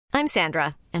I'm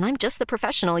Sandra, and I'm just the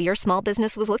professional your small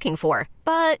business was looking for.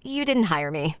 But you didn't hire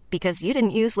me because you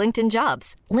didn't use LinkedIn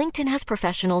Jobs. LinkedIn has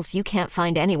professionals you can't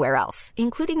find anywhere else,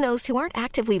 including those who aren't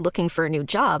actively looking for a new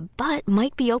job, but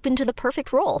might be open to the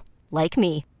perfect role, like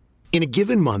me. In a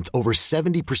given month, over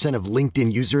 70% of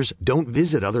LinkedIn users don't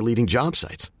visit other leading job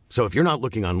sites. So if you're not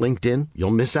looking on LinkedIn,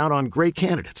 you'll miss out on great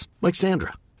candidates like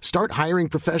Sandra. Start hiring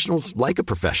professionals like a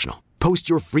professional. Post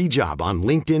your free job on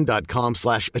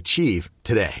linkedin.com/achieve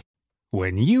today.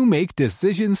 When you make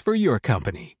decisions for your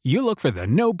company, you look for the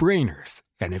no-brainers.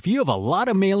 And if you have a lot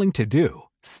of mailing to do,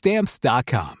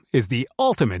 Stamps.com is the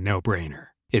ultimate no-brainer.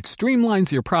 It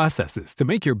streamlines your processes to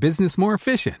make your business more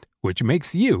efficient, which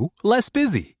makes you less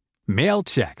busy. Mail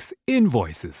checks,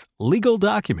 invoices, legal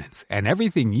documents, and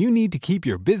everything you need to keep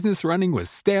your business running with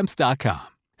Stamps.com.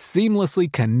 Seamlessly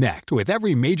connect with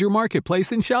every major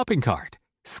marketplace and shopping cart.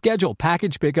 Schedule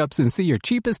package pickups and see your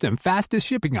cheapest and fastest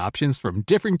shipping options from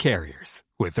different carriers.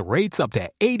 With rates up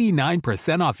to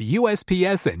 89% off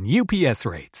USPS and UPS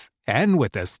rates. And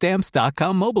with the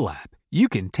Stamps.com mobile app, you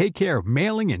can take care of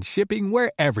mailing and shipping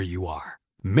wherever you are.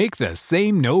 Make the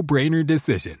same no-brainer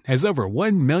decision as over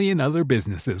 1 million other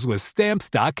businesses with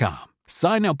Stamps.com.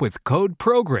 Sign up with code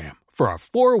PROGRAM for a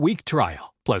 4-week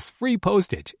trial, plus free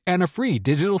postage and a free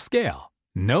digital scale.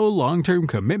 No long-term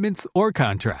commitments or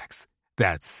contracts.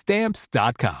 That's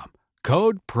Stamps.com.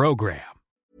 Code PROGRAM.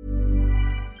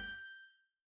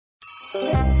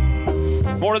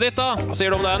 Målet ditt da? Hva sier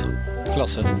du om den?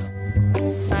 Klasse.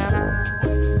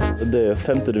 Det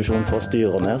 5. divisjon fra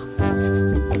styr og ned.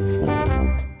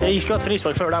 Jeg skulle hatt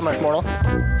frispark før deres mål da.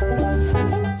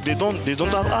 They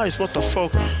don't have eyes, what the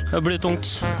fuck? Det blir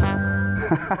tungt.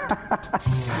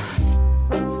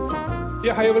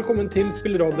 Ja, hei og velkommen til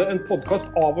Spillerådet, en podcast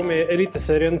av og med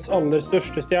Eliteseriens aller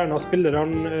største stjerner,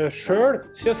 spillerne selv.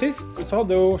 Siden sist så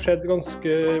hadde jo skjedd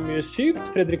ganske mye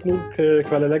sykt. Fredrik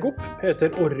Nordkvelde legger opp,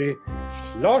 Peter Orri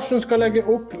Larsen skal legge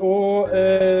opp, og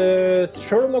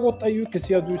selv om det har gått en uke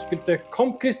siden du spilte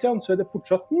kamp, Kristian, så er det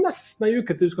fortsatt nesten en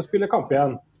uke til du skal spille kamp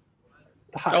igjen.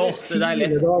 Det her er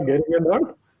 4 dager i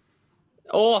Mjøndalen.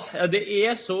 Ja, det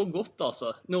er så godt altså.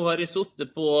 Nå har jeg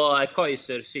suttet på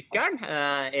Kaiser-sykkelen.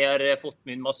 Jeg har fått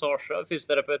min massasje av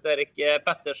fysioterapeut Erik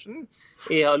Pettersen.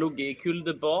 Jeg har ligget i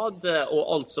kuldebad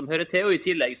og alt som hører til. Og i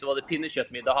tillegg så var det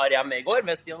pinnekjøttmiddag her hjemme i går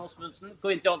med Stian Osmundsen,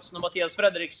 Quint Jansen og Mathias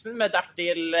Fredriksen med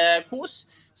dertil kos.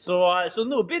 Så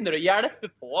nå begynner det å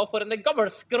hjelpe på for en gammel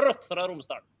skrott fra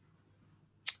Romsdalen.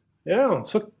 Ja,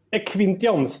 så er Quint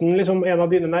Jansen liksom en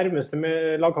av dine nærmeste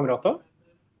med lagkamerater?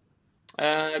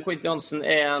 Quint Jansen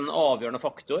er en avgjørende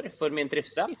faktor for min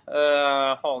trivsel.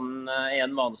 Han er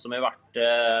en mann som har vært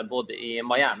både i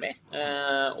Miami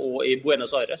og i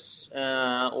Buenos Aires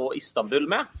og Istanbul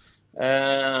med.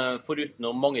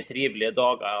 Foruten mange trivelige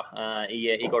dager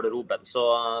i garderoben.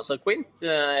 Så Quint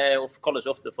kalles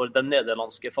jo ofte for den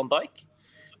nederlandske Van Dijk.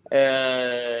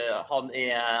 Han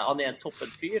er en toppen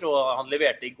fyr, og han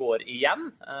leverte i går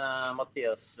igjen.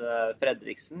 Mathias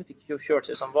Fredriksen fikk jo kjørt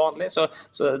seg som vanlig, så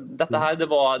dette her, det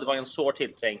var en sår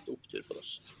tiltrengt opptur for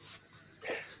oss.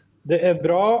 Det er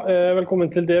bra.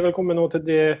 Velkommen til det. Velkommen nå til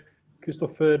det,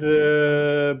 Kristoffer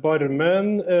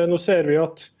Barmen. Nå ser vi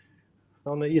at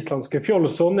han islandske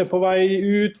Fjolsson er på vei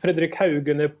ut, Fredrik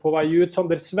Haugen er på vei ut,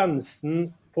 Sander Svendsen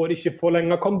får ikke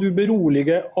forlenget. Kan du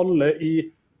berolige alle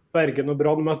i Bergen og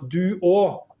Brann med at du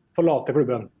også forlater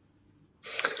klubben?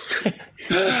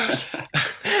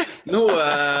 Nå må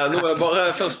jeg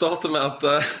bare først starte med at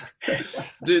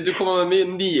du kommer med mye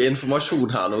ny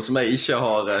informasjon her nå som jeg ikke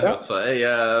har hørt før. Jeg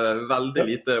er veldig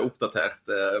lite oppdatert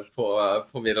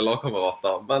på mine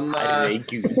lagkamerater. Men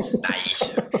herregud. Nei,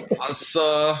 altså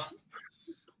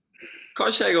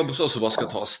kanskje jeg også bare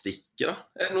skal ta stikket da.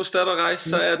 Er det noen steder å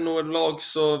reise? Er det noen lag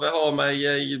som vil ha meg?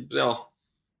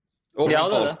 Ja, det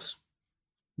er det.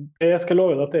 Jeg skal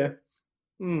love deg at det er.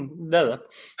 Det er det.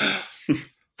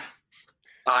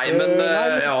 Nei, men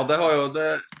ja, det har jo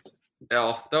det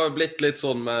har blitt litt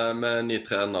sånn med ny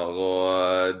trener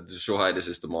og Shohei de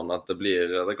siste måneden at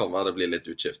det kan være det blir litt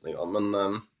utskiftninger,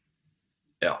 men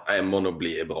ja, jeg må nå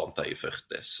bli i Brann til jeg er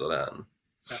 40, så det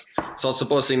satser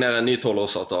på å signere en ny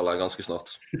 12-årsavtale ganske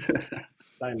snart.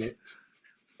 Deilig.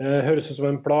 Høres ut som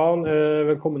en plan.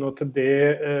 Velkommen nå til det,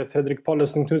 Fredrik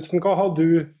Pallesen Knudsen. Hva har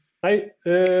du? Nei,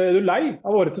 er du lei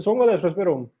av årets sesong, hva det er for å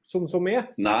spørre om? Som er?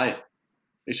 Nei,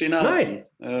 ikke i nærheten.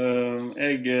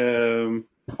 Jeg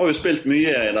har jo spilt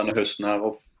mye i denne høsten her,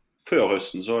 og før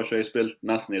høsten så har ikke jeg spilt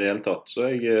nesten i det hele tatt. Så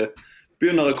jeg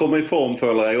begynner å komme i form,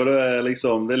 føler jeg, og det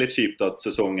er litt kjipt at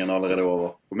sesongen allerede er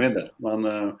over på min del. Men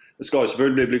det skal jo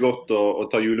selvfølgelig bli godt å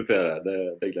ta juleferie,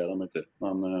 det gleder jeg meg til.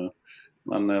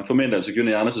 Men for min del så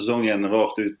kunne gjerne sesongen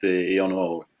vart ut i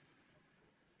januar også.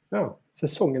 Ja,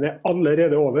 sesongen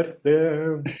allerede over. Det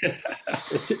er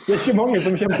ikke mange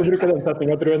som kommer til å bruke den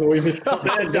setningen, tror jeg, nå i mitt.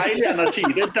 Det deilig energi.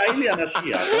 Det deilig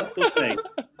energi, altså, hos meg.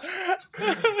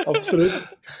 Absolutt.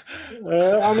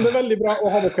 Ja, men det veldig bra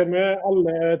å ha dere med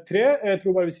alle tre. Jeg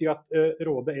tror bare vi sier at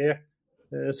rådet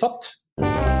satt.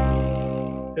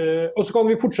 Og så kan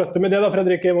vi fortsette med det da,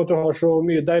 Fredrik, i og med at du har så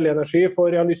mye deilig energi,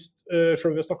 for jeg har lyst,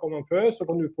 selv om vi har snakket om dem før,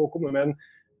 så kan du få komme med en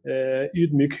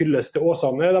ydmyk hyllest til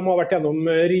Åsane. De har vært gjennom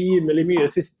rimelig mye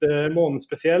siste måneden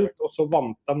spesielt, og så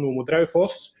vant de nå mot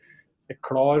Raufoss. Er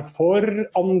klar for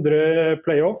andre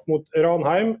playoff mot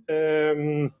Ranheim.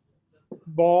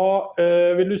 Hva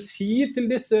vil du si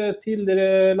til disse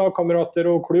tidligere lagkamerater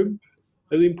og klubb?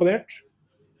 Er du imponert?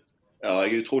 Ja,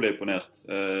 jeg utrolig imponert.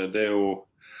 Det jo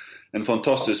en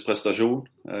fantastisk prestasjon.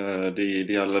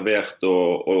 De har levert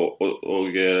og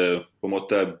på en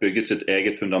måte bygget sitt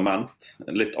eget fundament.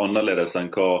 Litt annerledes enn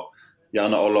hva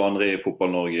gjerne alle andre i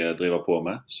Fotball-Norge driver på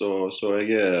med. Så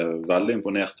jeg veldig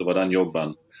imponert over den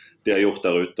jobben de har gjort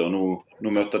der ute. Og nå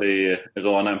møter de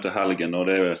Ranheim til helgen,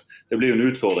 og det blir jo en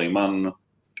utfordring. Men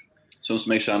sånn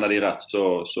som jeg kjenner de rett,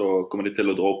 så kommer de til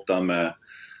å dra opp den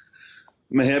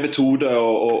med hevet hode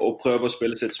og prøve å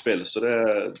spille sitt spill. Så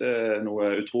det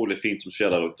noe utrolig fint som skjer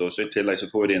der ute. Og så i tillegg så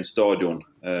får de en stadion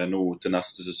nå til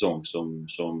neste sesong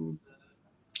som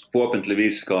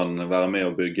forhåpentligvis kan være med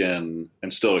å bygge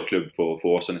en større klubb for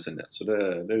Åsane sin del. Så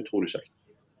det utrolig kjekt.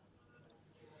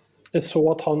 Jeg så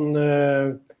at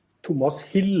Thomas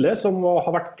Hille, som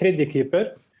har vært tredjekeeper,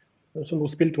 som nå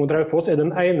spilte mot Raufoss,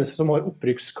 den eneste som har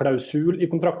opprykksklausul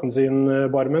i kontrakten sin,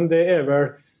 Barmen. Det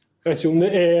vel, jeg vet ikke om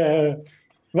det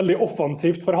veldig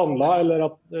offensivt forhandlet, eller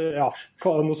at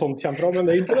noe sånt kommer fra, men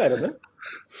det imponerende.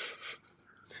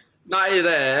 Nei,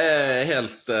 det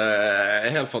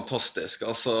helt fantastisk.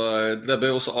 Altså, det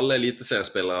bør også alle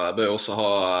eliteseriespillere bør også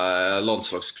ha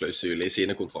landslagsklausul i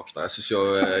sine kontrakter. Jeg synes jo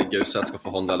Gauseth skal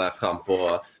forhandle der frem på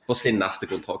sin neste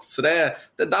kontrakt. Så det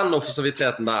den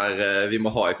offensiviteten der vi må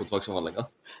ha i kontraktsforhandlinger.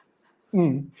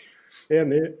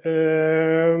 Enig.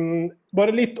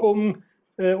 Bare litt om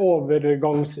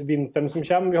overgangsvinteren som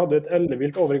kommer. Vi hadde et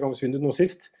ellevilt overgangsvindu nå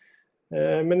sist.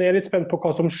 Men jeg litt spent på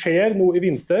hva som skjer nå i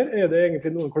vinter. Det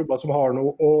egentlig noen klubber som har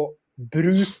noe å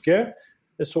bruke?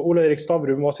 Så Ole Erik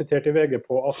Stavrum var sitert i VG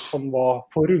på at han var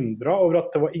forundret over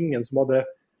at det var ingen som hadde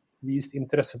vist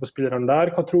interesse på spillerne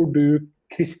der. Hva tror du,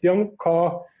 Christian?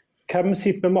 Hvem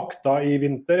sitter med makta i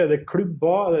vinter? Det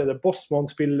klubber? Er det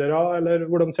bossmannsspillere? Eller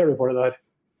hvordan ser du for det der?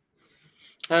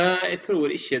 Jeg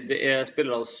tror ikke det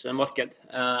spillernes marked.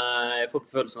 Jeg får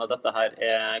på følelsen at dette her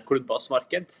klubbas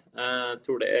marked. Jeg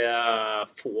tror det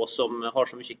få som har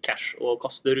så mye cash å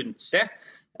kaste rundt seg.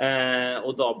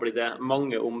 Og da blir det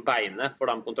mange om beinet for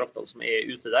de kontraktene som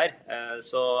ute der.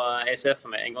 Så jeg ser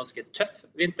for meg en ganske tøff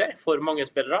vinter for mange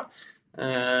spillere.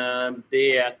 Det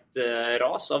et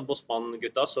ras av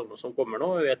Bossmann-gutta som kommer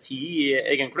nå. Vi 10 i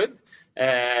egen klubb.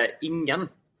 Ingen,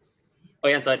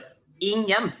 og jenter,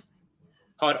 ingen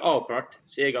har avklart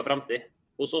sin egen fremtid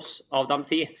hos oss av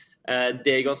de 10.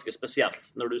 Det ganske spesielt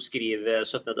når du skriver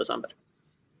 17. desember.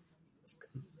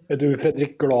 Er du,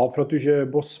 Fredrik, glad for at du ikke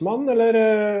bossmann, eller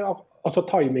altså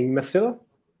timingmessig da?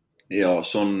 Ja,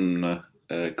 sånn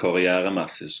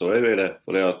karrieremessig så vi det.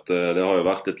 For det har jo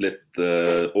vært et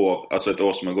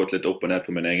år som har gått litt opp og ned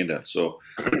for min egen del. Så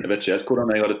jeg vet ikke helt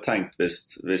hvordan jeg hadde tenkt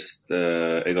hvis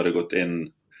jeg hadde gått inn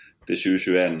til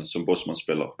 2021 som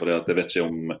bossmannsspiller. For jeg vet ikke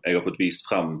om jeg har fått vist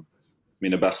frem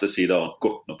mine beste sider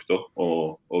godt nok da,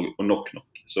 og nok.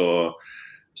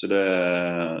 Så det,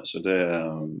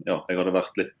 jeg hadde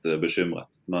vært litt bekymret.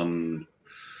 Men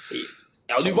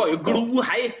ja, du var jo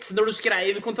gloheit når du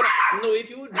skrev kontrakten nå i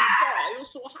fjor. Du var jo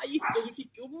så heit, og du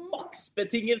fikk jo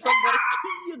maksbetingelser bare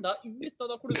tyna ut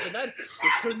av klubben der.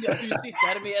 Så skjønner jeg at du sitter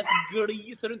her med et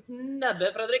glis rundt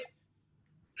nebbet, Fredrik.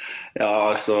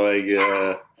 Ja, altså,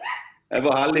 jeg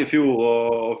var heldig i fjor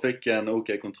og fikk en ok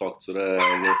kontrakt, så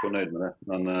jeg fornøyd med det.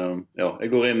 Men jeg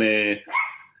går inn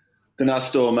til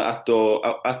neste år med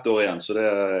ett år igjen, så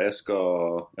jeg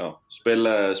skal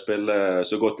spille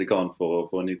så godt jeg kan for å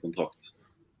få en ny kontrakt.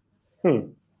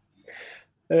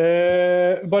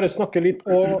 Bare snakke litt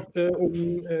om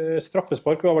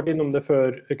straffespark. Vi har vært innom det før,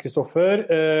 Kristoffer.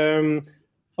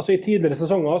 Altså I tidligere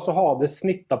sesonger så har det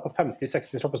snittet på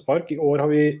 50-60 straffespark. I år har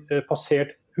vi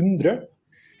passert 100.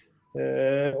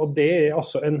 Og det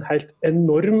altså en helt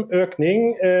enorm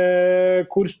økning.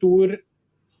 Hvor stor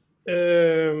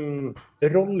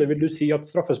rolle vil du si at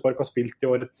straffespark har spilt i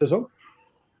årets sesong?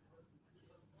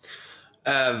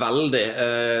 Veldig,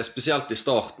 spesielt i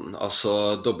starten.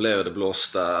 Altså, da ble jo det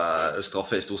blåst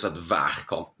straffe i stort sett hver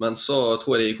kamp. Men så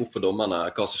tror jeg det gikk opp for dommerne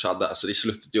hva som skjedde. Så de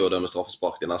sluttet jo å dømme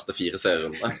straffespark de neste 4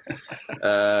 serierundene.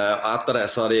 Etter det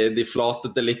så har de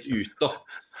flatet det litt ut da.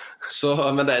 Så,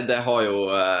 men det har jo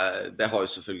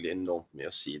selvfølgelig enormt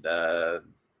mye å si.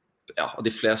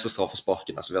 De fleste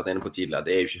straffesparkene som vi har vært inne på tidligere,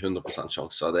 det er jo ikke 100%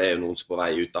 sjanser. Det er jo noen som er på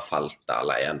vei ut av feltet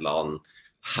eller en eller annen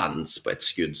hands på et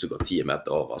skudd som går 10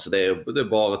 meter over. Så det er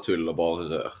bare tull og bare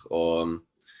rør. Og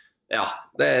ja,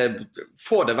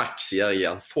 få det vekk, sier jeg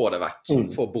igjen. Få det vekk.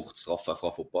 Få bort straffe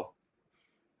fra fotball.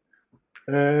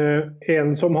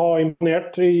 En som har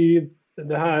imponert i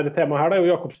det her temaet her, det er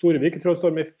jo Jakob Storevik. Jeg tror han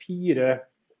står med 4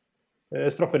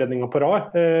 strafferedninger på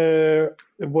rad.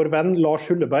 Vår venn Lars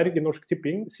Hulleberg i Norsk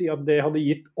Tipping sier at det hadde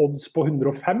gitt odds på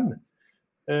 105.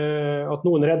 At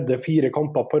noen redder 4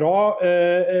 kamper på rad.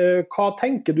 Hva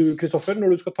tenker du, Kristoffer, når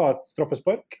du skal ta et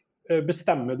straffespark?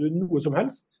 Bestemmer du noe som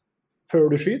helst før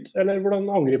du skyter, eller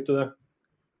hvordan angriper du det?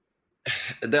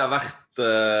 Det har vært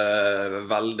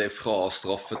veldig fra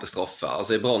straffe til straffe.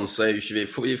 Altså i Brann så vi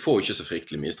får jo ikke så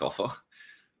fryktelig mye straffer.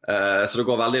 Så det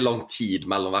går veldig lang tid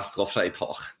mellom hver straffe jeg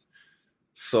tar.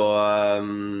 Så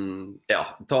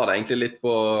tar det egentlig litt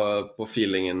på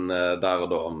feelingen der og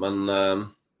da, men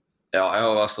ja, jeg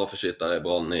har vært straffeskytter i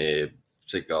Brann i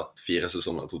sikkert 4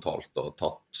 sesonger totalt og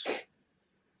tatt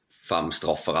 5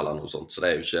 straffer eller noe sånt, så det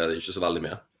er jo ikke så veldig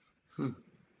mye.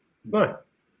 Nei.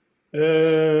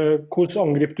 Hvordan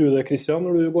angriper du det, Christian,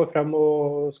 når du går frem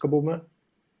og skal bomme?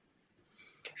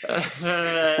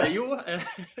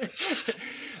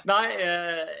 Nei,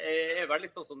 jeg er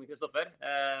litt sånn som Kristoffer.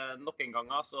 Noen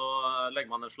ganger så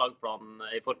legger man en slagplan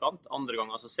i forkant, andre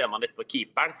ganger så ser man litt på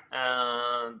keeperen.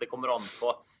 Det kommer an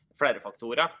på flere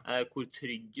faktorer. Hvor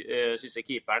trygg synes jeg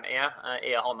keeperen er?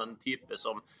 Er han en type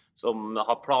som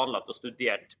har planlagt og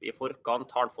studert i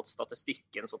forkant? Har han fått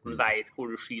statistikken så at han vet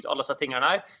hvor du skyter? Alle disse tingene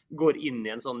her går inn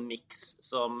i en sånn mix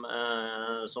som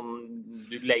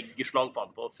du legger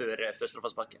slagplan på før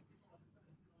straffesparket.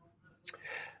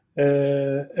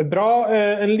 Bra.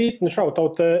 En liten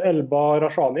shoutout til Elba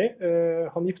Rashani.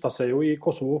 Han gifta seg jo i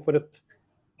Kosovo for et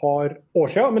par år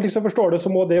siden, men liksom forstår det så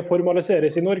må det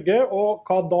formaliseres i Norge, og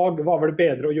hva dag var vel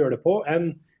bedre å gjøre det på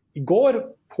enn i går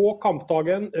på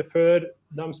kampdagen før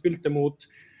de spilte mot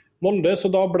Molde,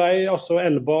 så da ble altså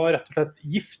Elba rett og slett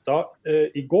gifta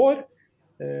i går.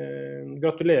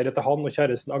 Gratulerer til han og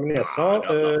kjæresten Agnesa.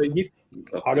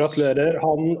 Gratulerer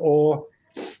han og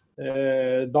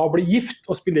da blir gift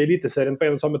og spiller Eliteserien på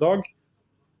en og samme dag.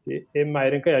 Det er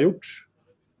mer enn hva jeg har gjort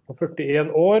på 41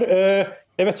 år.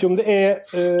 Jeg vet ikke om det er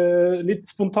litt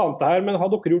spontant det her, men har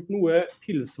dere gjort noe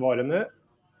tilsvarende,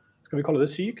 skal vi kalle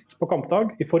det sykt, på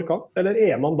kampdag i forkant? Eller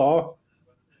er man da,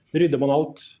 rydder man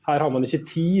alt? Her har man ikke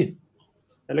tid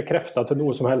eller krefter til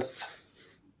noe som helst.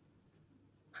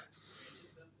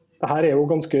 Dette er jo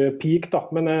ganske peak da,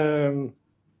 men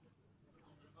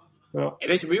ja. Jeg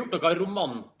vet ikke om jeg har gjort noe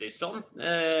romantisk sånn.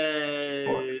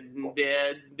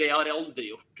 Det har jeg aldri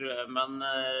gjort, men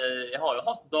jeg har jo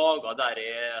hatt dager der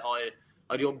jeg har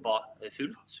jobbet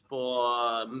fullt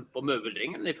på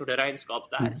møbelringen. Jeg førte regnskap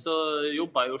der, så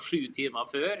jobbet jeg jo 7 timer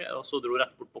før, og så dro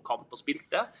rett bort på kamp og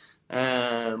spilte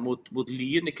mot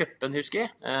Lyn i cupen, husker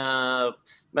jeg.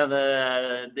 Men det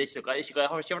er ikke, jeg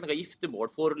har ikke vært noe giftemål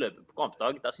foreløpig på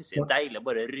kampdag. Det synes jeg er deilig å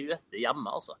bare røte hjemme,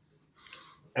 altså.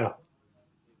 Ja.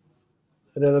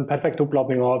 Det er den perfekte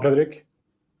oppladningen av Fredrik?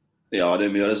 Ja, det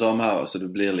er mye av det samme her. Altså,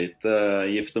 det blir litt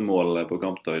giftemål på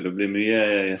kampdag. Det blir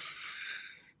mye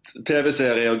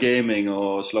TV-serie og gaming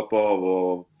og slappe av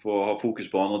og få ha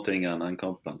fokus på andre ting enn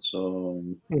kampen. Så,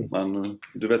 men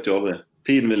du vet jo aldri.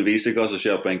 Tiden vil vise hva som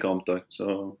skjer på en kampdag,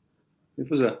 så vi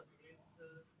får se.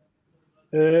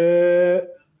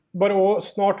 Bare å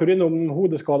snartur innom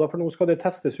hodeskader, for nå skal det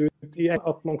testes ut i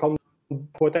at man kan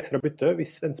få et ekstra bytte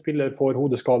hvis en spiller får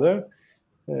hodeskade.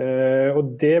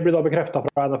 Og det blir da bekreftet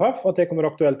fra NFF at det kommer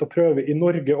aktuelt å prøve i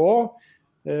Norge også.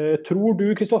 Tror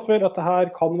du, Kristoffer, at det her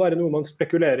kan være noe man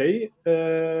spekulerer i,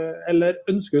 eller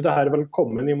ønsker du det her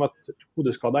velkommen i og med at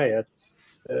hodeskade er et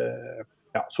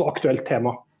så aktuelt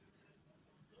tema?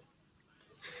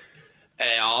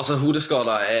 Ja, altså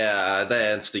hodeskader det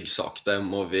er en stygg sak.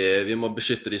 Vi må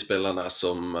beskytte de spillerne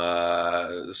som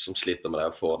sliter med det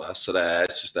og får det. Så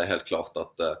jeg synes det er helt klart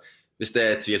at hvis det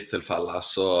er et tvilstilfelle,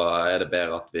 så er det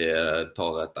bedre at vi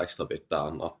tar et ekstra bytte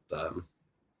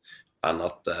enn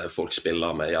at folk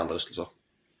spiller med hjernerystelser.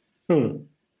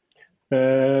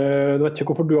 Jeg vet ikke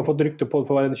hvorfor du har fått rykte på det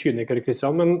for å være en kyniker,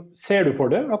 Christian, men ser du for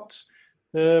det at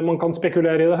man kan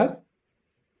spekulere i det her?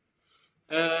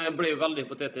 blir jo veldig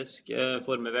hypotetisk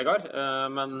for meg, Vegard,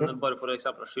 men bare for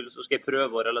eksempelets skyld så skal jeg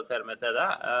prøve å relatere meg til det,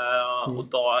 og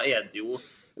da det jo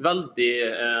veldig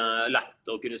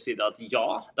lett å kunne si det at ja,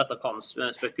 dette kan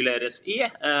spekuleres i.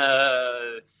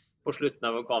 På slutten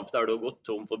av en kamp der du har gått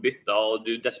tom for bytta, og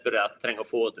du desperat trenger å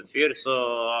få ut en fyr, så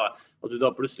at du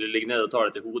da plutselig ligger nede og tar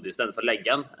det til hodet i stedet for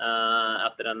leggen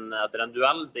etter en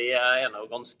duell, det en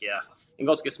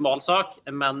ganske smal sak,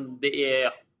 men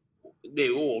det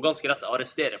jo ganske rett å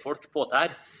arrestere folk på det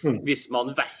her, hvis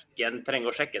man hverken trenger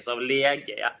å sjekkes av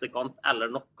lege i etterkant eller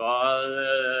noe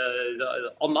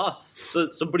annet,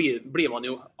 så blir man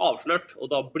jo avslørt,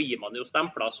 og da blir man jo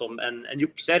stemplet som en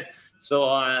jukser. Så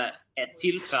et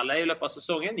tilfelle i løpet av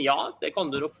sesongen, ja, det kan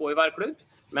du nok få i hver klubb,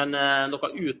 men noe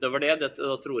utover det,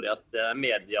 da tror jeg at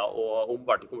media og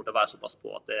omverdenen kommer til å være såpass på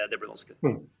at det blir vanskelig.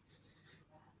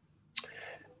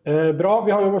 Bra,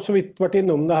 vi har jo så vidt vært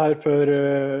innom det her før,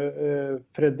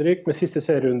 Fredrik, med siste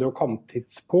serierunde og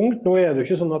kamptidspunkt. Nå det jo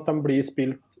ikke sånn at de blir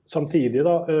spilt samtidig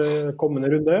da, kommende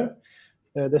runde.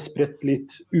 Det spredt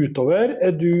litt utover.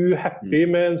 Du happy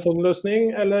med en sånn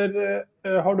løsning, eller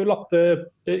har du latt det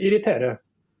irritere?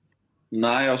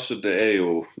 Nei, altså det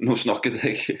jo, nå snakket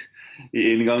jeg i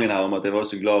inngangen her om at jeg var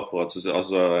så glad for at,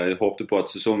 jeg håpte på at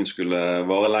sesongen skulle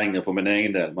vare lenger for min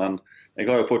egen del, men jeg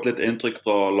har jo fått litt inntrykk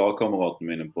fra lagkameratene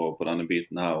mine på denne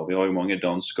biten her, og vi har jo mange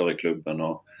dansker i klubben,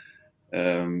 og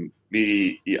vi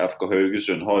i FK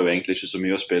Haugesund har jo egentlig ikke så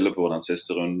mye å spille på den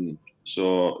siste runden,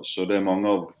 så det mange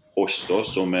av oss da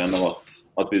som mener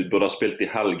at vi burde ha spilt i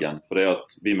helgen, for det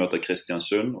at vi møter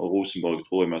Kristiansund, og Rosenborg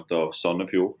tror jeg møter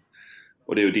Sandefjord,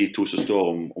 og det jo de to som står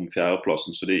om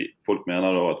fjerdeplassen, så folk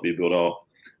mener da at vi burde ha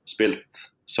spilt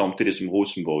samtidig som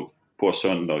Rosenborg på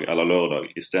søndag eller lørdag,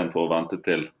 i stedet for å vente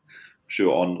til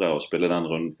 22. og spille den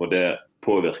runden, for det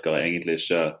påvirker egentlig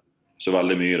ikke så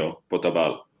veldig mye da, på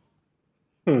tabellen.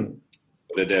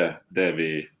 Og det det vi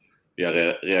har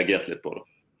reagert litt på da.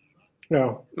 Ja.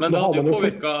 Men det hadde jo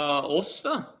påvirket oss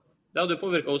da. Det hadde jo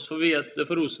påvirket oss,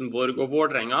 for Rosenborg og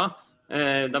Vårdrenga,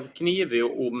 de kniver jo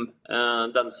om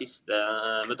den siste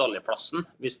medaljeplassen,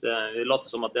 hvis vi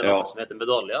later som at det noe som heter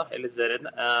medaljer, Eliteserien.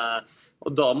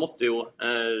 Og da måtte jo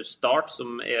Start,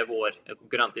 som vår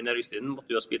konkurrent i nedrykksstriden,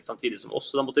 måtte jo ha spilt samtidig som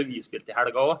oss, så da måtte vi spilt i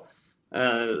helga også.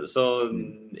 Så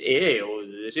jeg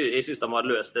synes de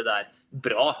har løst det der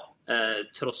bra,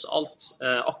 tross alt,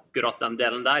 akkurat den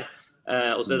delen der.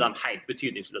 Og så de helt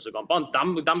betydningsløse kampene.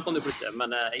 De kan du flytte,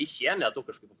 men jeg ikke enig at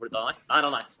dere skulle få flytte.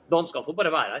 Nei. Danskene får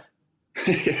bare være her.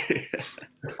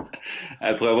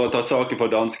 Jeg prøver å ta saken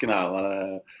på danskene her,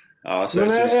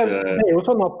 men det jo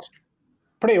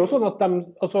sånn at de,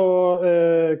 altså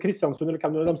Kristiansund eller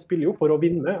hvem, de spiller jo for å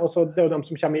vinne, altså, det jo de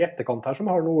som kommer i etterkant her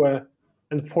som har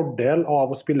en fordel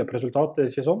av å spille på resultat, det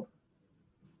ikke sånn?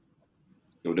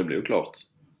 Jo, det blir jo klart.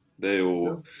 Det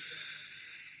jo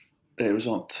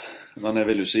sant, men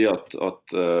jeg vil jo si at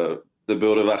det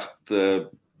burde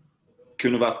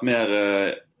kunne vært mer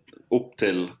opp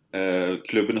til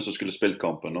klubbene som skulle spilt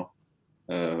kampen nå.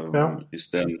 I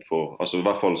stedet for, altså i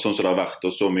hvert fall sånn som det har vært,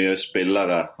 og så mye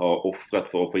spillere har offret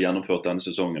for å få gjennomført denne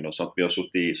sesongen, og sånn at vi har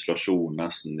suttet i isolasjon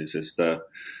nesten de siste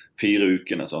 4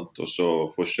 ukene, sant? Og så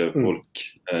får ikke folk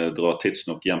dra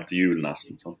tidsnok hjem til jul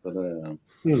nesten, sant?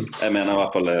 Jeg mener i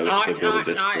hvert fall Nei, det går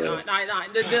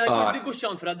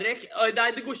ikke an, Fredrik.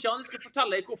 Det går ikke an, jeg skal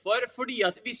fortelle deg hvorfor. Fordi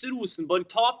at hvis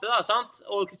Rosenborg taper, da, sant?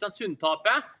 Og Kristiansund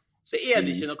taper, så det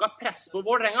ikke noe press på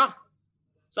Vårdrenga,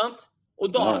 sant? Og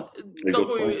da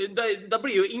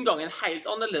blir jo inngangen helt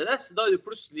annerledes. Da det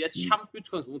plutselig et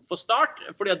kjempeutgangspunkt for Start,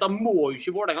 fordi da må jo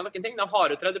ikke Vårdrenga noen ting. De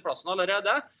har jo tredjeplassen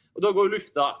allerede, og da går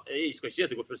lufta, jeg skal ikke si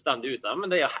at det går fullstendig ut av, men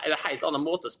det en helt annen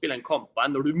måte å spille en kamp på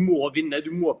enn når du må vinne,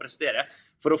 du må prestere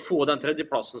for å få den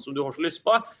tredjeplassen som du har så lyst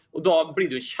på. Og da blir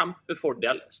det jo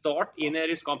kjempefordel Start i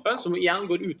nedrykkskampen, som igjen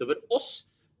går utover oss,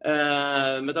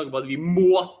 med tanke på at vi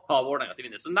må ha Vårdrenga til å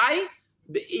vinne. Så nei,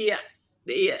 det er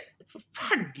et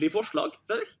forferdelig forslag,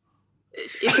 Fredrik.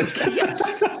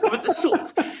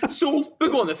 Så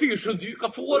oppegående fyr som du kan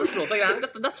foreslå det greiene.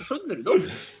 Dette skjønner du da.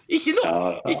 Ikke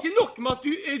nok med at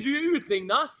du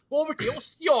utlignet på overtid og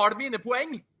stjal mine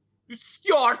poeng. Du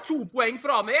stjal 2 poeng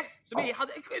fra meg. Du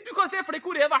kan se for deg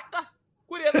hvor jeg har vært da.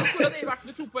 Hvor har jeg vært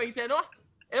med 2 poeng til nå?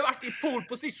 Jeg har vært i pole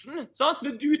position, sant?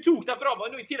 Men du tok deg fra meg,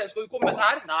 og nå i tillegg skal du komme med dette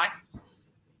her? Nei.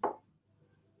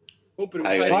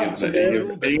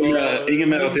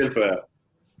 Ingen mer å tilføye.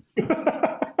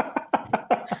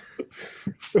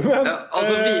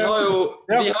 Altså vi har jo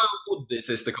Odd i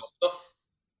siste kamp da.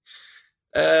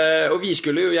 Og vi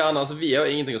skulle jo gjerne, altså vi har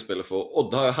jo ingenting å spille for.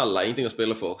 Odd har jo heller ingenting å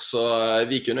spille for, så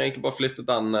vi kunne egentlig bare flyttet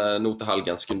den nå til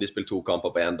helgen, så kunne de spille 2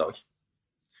 kamper på en dag.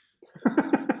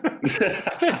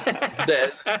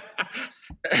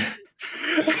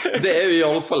 Det jo I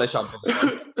alle fall en kjempeforslag.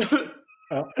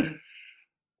 Ja.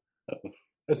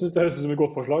 Jeg synes det høres ut som et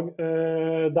godt forslag.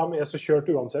 De så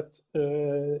kjørt uansett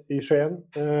I Skien.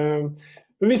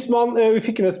 Hvis vi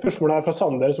fikk inn et spørsmål her fra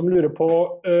Sander som lurer på,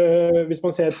 hvis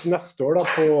man ser til neste år da,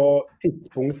 på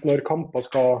tidspunkt når kamper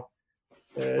skal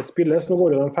spilles, nå går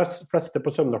jo de fleste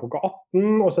på søndag klokka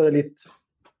 18, og så det litt,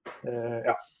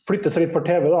 flyttes litt for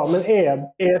TV da, men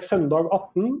søndag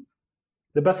 18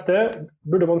 det beste?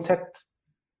 Burde man sett,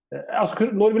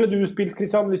 når ville du spilt,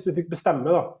 Kristian, hvis du fikk bestemme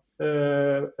da?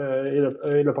 I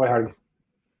løpet av helg?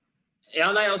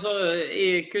 Ja, nei, altså,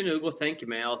 jeg kunne jo godt tenke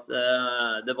meg at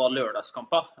det var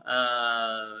lørdagskamper.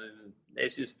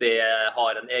 Jeg synes det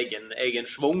har en egen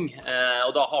svung,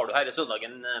 og da har du hele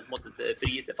søndagen på en måte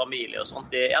fri til familie og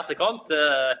sånt I etterkant.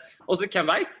 Og så hvem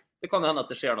vet? Det kan hende at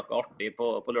det skjer noe artig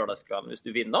på lørdagskvelden hvis du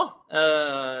vinner.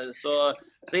 Så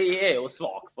jeg jo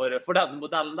svak for den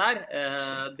modellen der.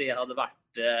 Det hadde vært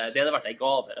en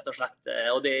gave, rett og slett.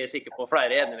 Og det jeg sikker på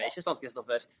flere enig med, ikke sant,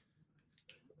 Kristoffer?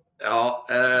 Ja,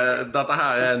 dette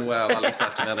her noe jeg har veldig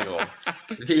sterke meninger om.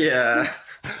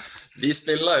 Vi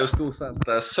spiller jo stort sett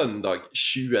søndag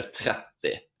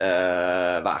 20:30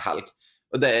 hver helg.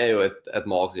 Og det jo et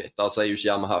mareritt. Altså, jeg jo ikke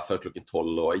hjemme her før klokken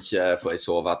 12, og ikke får jeg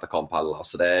sove etter kamp heller.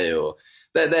 Så det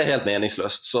helt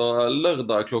meningsløst. Så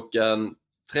lørdag klokken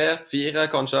 3-4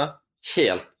 kanskje,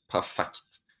 helt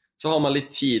perfekt. Så har man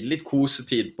litt tid, litt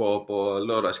kosetid på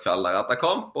lørdagskvelder etter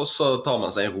kamp, og så tar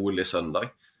man seg en rolig søndag.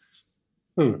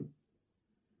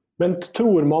 Men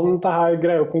tror man det her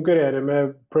greier å konkurrere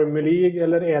med Premier League,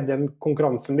 eller den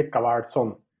konkurransen likevel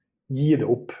sånn, gi det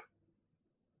opp?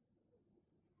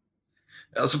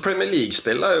 Altså Premier League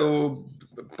spiller jo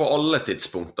på alle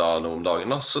tidspunkter nå om dagen,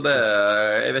 da. Så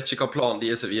jeg vet ikke hva planen de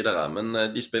seg videre,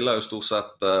 men de spiller jo stort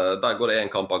sett, der går det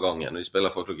en kamp av gangen, og de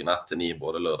spiller fra klokken 1 til 9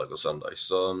 både lørdag og søndag.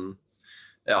 Så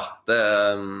ja,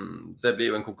 det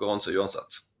blir jo en konkurranse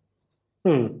uansett.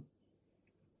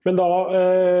 Men da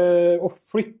å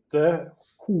flytte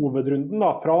hovedrunden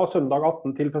da, fra søndag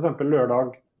 18 til for eksempel lørdag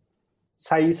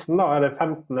 16 da, eller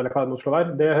 15 eller hva det nå skal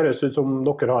være, det høres ut som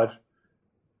dere har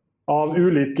av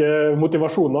ulike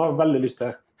motivasjoner veldig lyst til.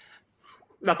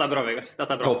 Dette bra, Vegard.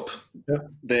 Dette bra. Topp. Ja.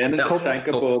 Det eneste jeg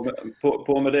tenker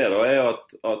på med det da,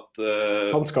 at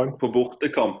på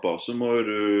bortekamper så må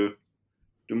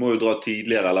du må jo dra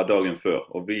tidligere eller dagen før,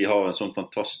 og vi har en sånn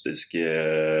fantastisk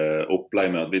opplegg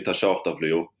med at vi tar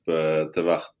charterfly opp til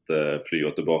hvert fly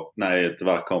og tilbake, til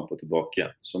hver kamp og tilbake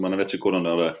igjen. Så men jeg vet ikke hvordan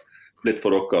det har blitt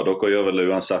for dere. Dere gjør vel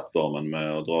uansett barmen med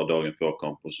å dra dagen før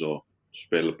kamp og så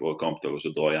spille på kampdag og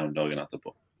så dra hjem dagen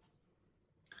etterpå.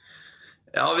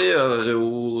 Ja, vi gjør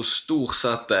jo stort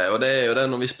sett det, og det jo det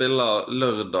når vi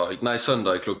spiller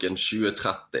søndag klokken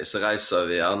 20:30, så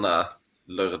reiser vi gjerne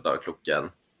lørdag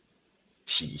klokken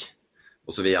 10,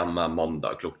 og så er vi hjemme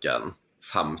mandag klokken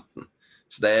 15.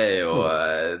 Så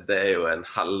det jo en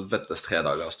helvetes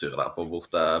 3-dagerstur der på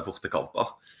bortekamper.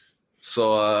 Så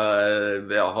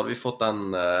ja, hadde vi fått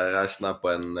den reisen her på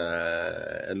en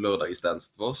lørdag I stedet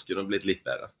for oss, kunne det blitt litt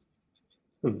bedre.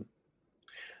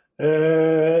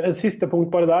 En siste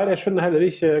punkt bare der. Jeg skjønner heller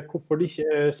ikke hvorfor det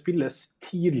ikke spilles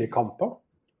tidlig kamper.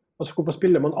 Altså hvorfor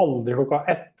spiller man aldri klokka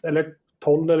 1 eller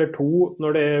 12 eller 2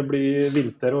 når det blir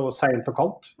vinter og sent og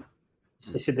kaldt?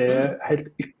 Ikke det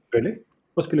helt ypperlig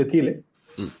å spille tidlig?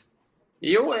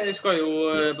 Jo, jeg skal jo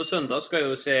på søndag skal jeg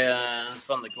jo se den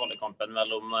spennende kvalikkampen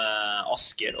mellom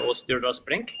Asker og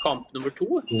Stjørdalsblink, kamp nummer 2.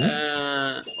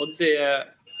 Og det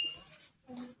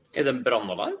det en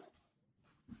brannalarm?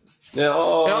 Ja,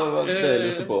 det jeg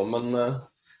lurte på, men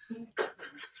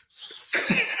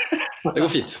det går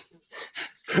fint.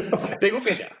 Det går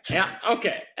fint, ja. Ja, ok.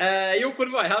 Jo, hvor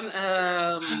var jeg hen?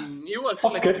 Jo,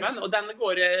 kvalikkampen, og den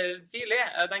går tidlig.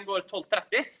 Den går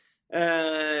 12:30.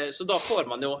 Så da får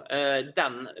man jo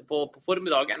den på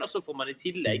formiddagen, og så får man I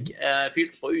tillegg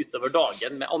fylt på utover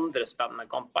dagen med andre spennende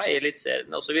kamper I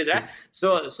elitserien og så videre.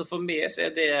 Så for meg så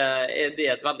det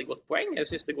et veldig godt poeng. Jeg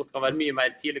synes det godt kan være mye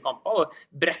mer tidlig kamper, og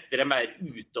bretter det mer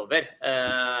utover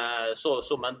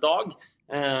som en dag,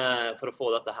 for å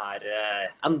få dette her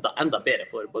enda bedre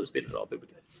for både spillere og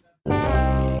publikum.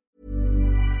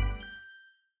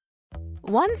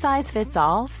 One size fits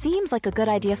all seems like a good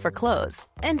idea for clothes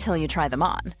until you try them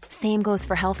on. Same goes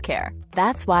for healthcare.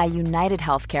 That's why United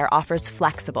Healthcare offers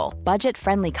flexible,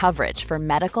 budget-friendly coverage for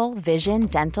medical, vision,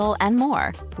 dental, and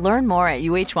more. Learn more at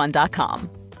uh1.com.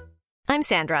 I'm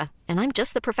Sandra, and I'm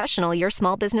just the professional your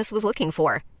small business was looking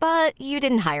for. But you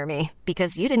didn't hire me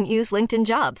because you didn't use LinkedIn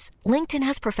Jobs. LinkedIn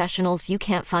has professionals you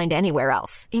can't find anywhere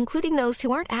else, including those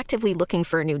who aren't actively looking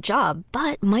for a new job,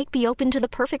 but might be open to the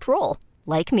perfect role.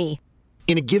 like me.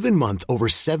 In a given month, over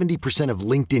 70% of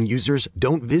LinkedIn users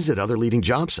don't visit other leading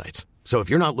job sites. So if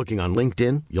you're not looking on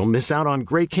LinkedIn, you'll miss out on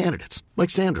great candidates like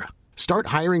Sandra. Start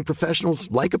hiring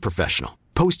professionals like a professional.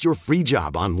 Post your free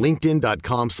job on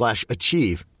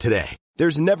linkedin.com/achieve today.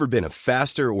 There's never been a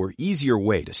faster or easier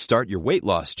way to start your weight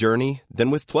loss journey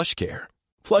than with PlushCare.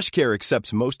 PlushCare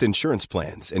accepts most insurance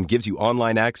plans and gives you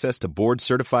online access to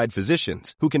board-certified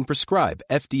physicians who can prescribe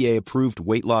FDA-approved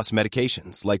weight loss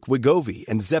medications like Wegovy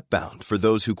and Zepbound for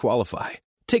those who qualify.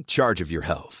 Take charge of your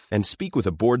health and speak with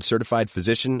a board-certified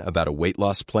physician about a weight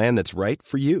loss plan that's right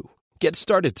for you. Get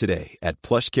started today at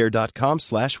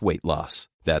plushcare.com/weightloss.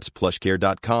 That's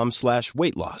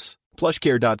plushcare.com/weightloss.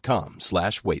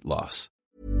 plushcare.com/weightloss.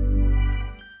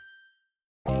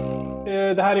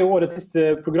 Det her årets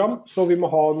siste program, så vi må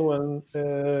ha noen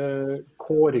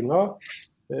kåringer,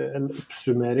 en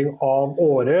oppsummering av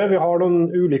året. Vi har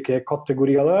noen ulike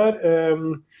kategorier der. Jeg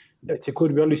vet ikke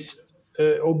hvor vi har lyst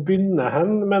å begynne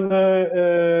hen, men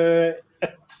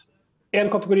en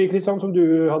kategori, Kristian, som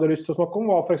du hadde lyst til å snakke om,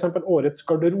 var for eksempel årets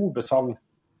garderobesang.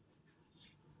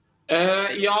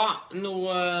 Ja, nå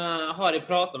har jeg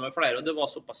pratet med flere, og det var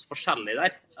såpass forskjellig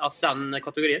der, at den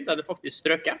kategorien, den faktisk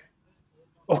strøket.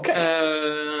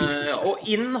 Okay. Og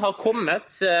inn har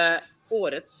kommet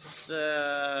årets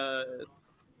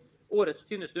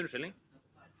tynneste unnskyldning.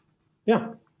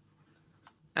 Ja.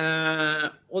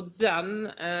 Og den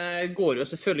går jo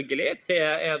selvfølgelig til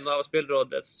en av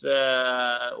spillrådets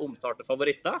omtalte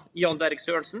favoritter, Jan Derek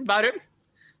Sørensen, Bærum,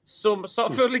 som sa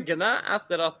følgende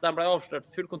etter at den ble avslørt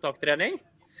fullkontakttrening.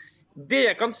 Det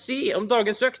jeg kan si om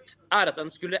dagens økt at den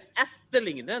skulle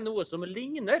etterligne noe som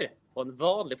ligner på en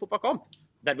vanlig fotballkamp,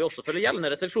 der vi også følger gjeldende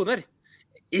restriksjoner.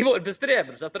 I vår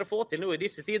bestrebelse etter å få til noe i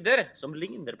disse tider som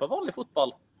ligner på vanlig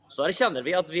fotball, så erkjenner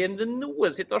vi at vi i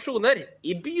noen situasjoner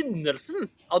i begynnelsen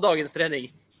av dagens trening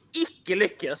ikke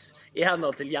lykkes i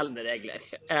henhold til gjeldende regler.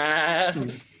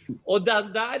 Og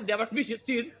den der, det har vært mye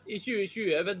tynt i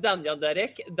 2020, men den, Jan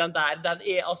Derek, den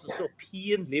altså så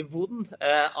pinlig vond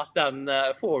at den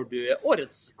får du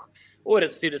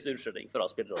årets tynneste unnskyldning fra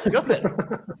spillrådet. Gratulerer!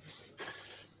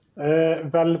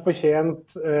 Vel fortjent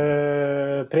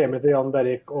premie til Jan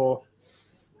Derek og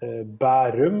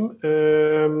Bærum.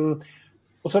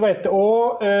 Og så vet jeg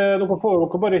også, dere får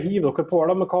dere bare hive dere på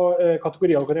da, med hva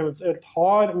kategorier dere eventuelt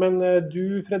har, men du,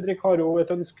 Fredrik, har jo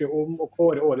et ønske om å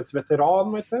kåre årets veteran,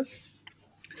 vet du?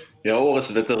 Ja,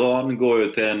 årets veteran går jo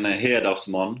til en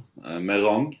hedersmann med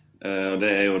rang.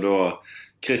 Det jo da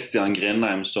Christian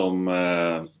Grindheim som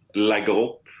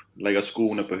legger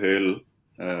skoene på hyllen.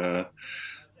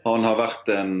 Han har vært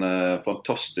en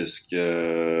fantastisk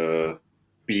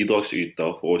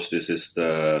bidragsyter for oss de siste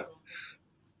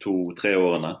 2-3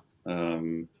 årene.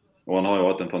 Og han har jo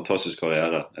hatt en fantastisk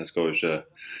karriere. Jeg skal jo ikke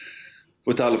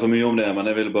fortelle for mye om det, men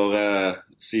jeg vil bare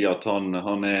si at han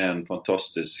en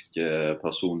fantastisk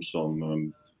person som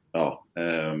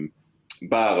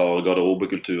bærer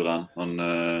garderobekulturen.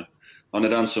 Han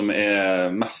den som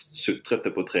mest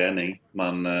sutrete på trening,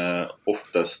 men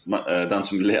oftest den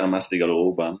som ler mest i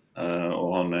garderoben. Og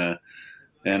han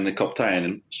en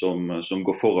kaptein som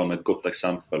går foran med et godt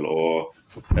eksempel, og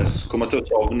jeg kommer til å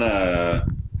savne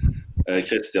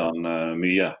Christian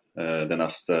mye det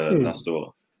neste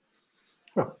året.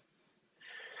 Ja.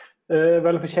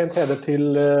 Vel fortjent heder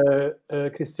til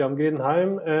Christian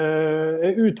Grindheim.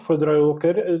 Jeg utfordrer jo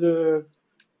dere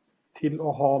til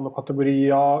å ha noen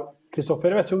kategorier.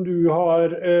 Kristoffer, jeg vet ikke om du har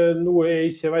noe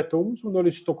jeg ikke vet om, som du har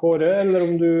lyst til å kåre, eller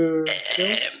om du...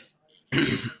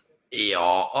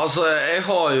 Ja, altså jeg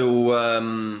har jo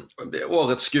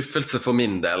årets skuffelse for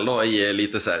min del da, i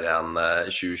Eliteserien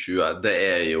 2020,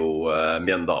 det jo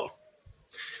Mjøndalen.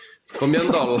 For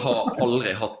Mjøndalen har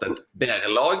aldri hatt et bedre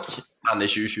lag enn i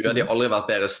 2020, de har aldri vært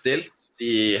bedre stilt.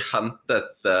 De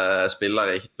hentet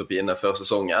spillere i hit og pine før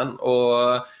sesongen,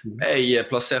 og jeg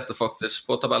plasserte faktisk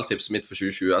på tabelltipset mitt for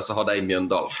 2020, så hadde jeg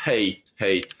Mjøndalen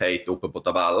høyt oppe på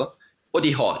tabellen, og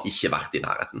de har ikke vært i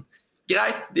nærheten.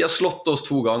 Greit, de har slått oss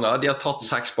 2 ganger, de har tatt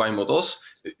 6 poeng mot oss.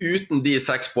 Uten de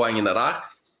 6 poengene der,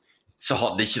 så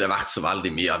hadde ikke det vært så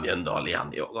veldig mye av Mjøndalen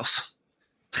igjen i år. Altså.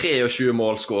 23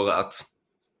 mål skåret,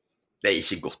 det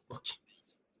ikke godt nok.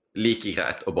 Like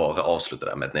greit å bare avslutte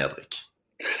det med et nedrykk.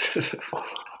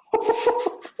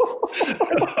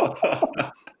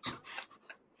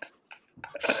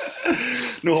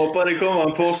 Nå håper det kommer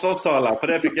en forsvarstale, for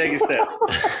det fikk jeg i sted.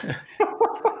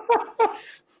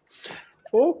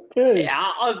 Okay.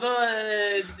 Ja, altså,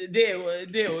 det er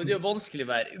jo vanskelig å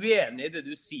være uenig i det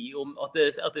du sier om at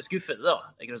det skuffende da,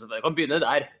 Kristoffer. Jeg kan begynne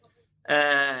der.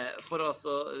 For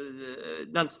altså,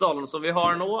 den stallen som vi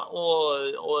har nå,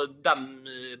 og de på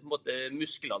en måte,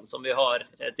 musklene som vi har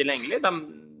tilgjengelig,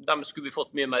 dem skulle vi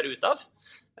fått mye mer ut av.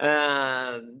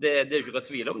 Det er jo ikke noe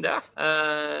tvil om det.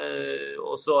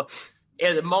 Og så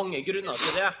er det mange grunner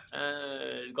til det.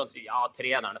 Du kan si, ja,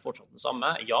 treneren er fortsatt den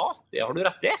samme. Ja, det har du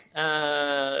rett i.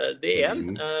 Det er en.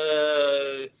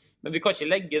 Men vi kan ikke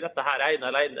legge dette her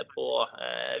alene på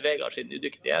Vegard sin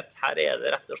udyktighet. Her er det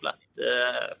rett og slett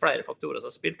flere faktorer som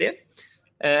har spilt inn.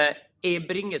 Jeg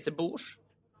bringer til bords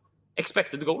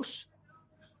expected goals.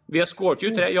 Vi har scoret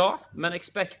 23, ja, men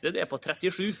expected er på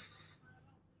 37.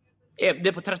 Det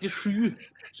er på 37,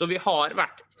 så vi har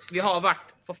vært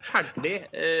forferdelig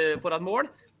foran mål.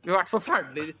 Vi har vært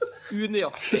forferdelig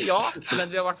unøyaktig, ja, men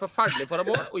vi har vært forferdelig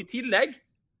foran mål. Og i tillegg,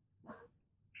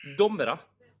 dommere.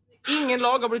 Ingen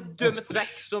lag har blitt dømt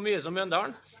vekk så mye som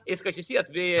Mjøndalen. Jeg skal ikke si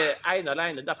at vi er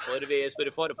alene derfor vi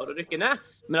står i fare for å rykke ned,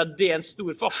 men at det er en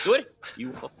stor faktor, jo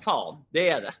for faen, det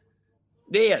er det.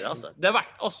 Det er det altså. Det har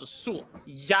vært altså så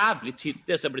jævlig tynt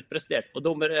det som har blitt prestert på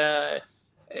dommer.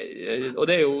 Og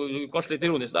det er jo kanskje litt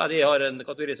ironisk da, de har en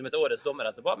kategori som heter årets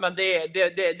dommer etterpå, men det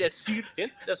er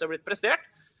syltynt det som har blitt prestert.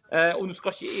 Og nå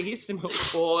skal ikke hisse meg opp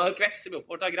og kvekse meg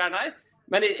opp og ta greiene her.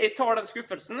 Men jeg tar den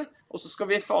skuffelsen, og så skal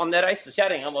vi faen reise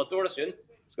kjæringen vår til Ålesund.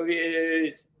 Skal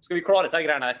vi klare til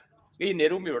greiene her. Skal inn i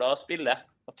romjula og spille.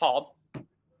 Hva faen?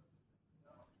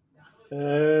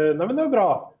 Nei, men det er bra.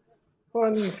 Det var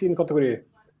en fin kategori.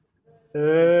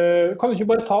 Kan du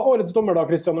ikke bare ta årets dommer da,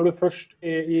 Kristian, når du først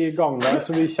er i gang der,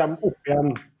 så vi kommer opp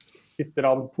igjen litt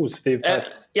positivt her?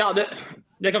 Ja, det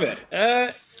kan vi gjøre.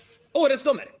 Årets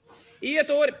dommer. I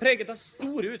et år preget av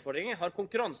store utfordringer har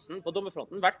konkurransen på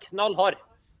dommerfronten vært knallhard.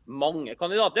 Mange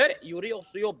kandidater gjorde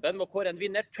også jobben med å kåre en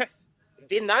vinner tøff.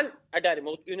 Vinneren er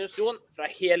derimot unison fra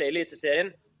hele eliteserien.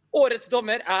 Årets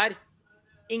dommer er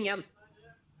ingen.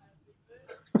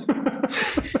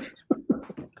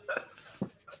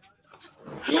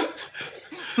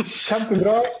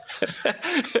 Kjempebra.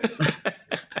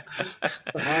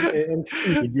 Det her er en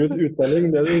figud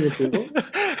utdeling, det er det ingen tvil om.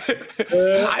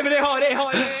 Nei, men jeg har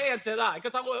en til deg. Jeg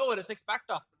kan ta årets ekspert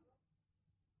da.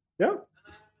 Ja.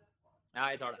 Ja,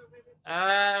 jeg tar det.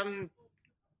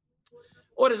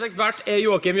 Årets ekspert er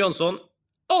Joakim Jonsson.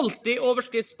 Alltid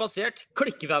overskriftsbasert,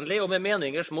 klikkvennlig og med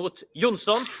meningers mot.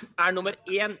 Jonsson er nummer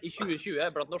 1 i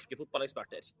 2020 blant norske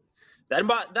fotballeksperter. Der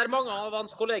mange av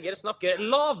hans kolleger snakker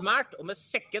lavmært og med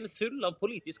sekken full av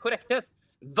politisk korrekthet,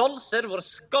 valser vår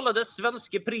skallede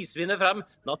svenske prisvinner frem,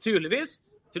 naturligvis,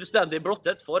 fullstendig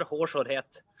blottet for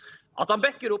hårsårhet. At han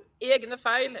bekker opp egne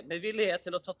feil med villighet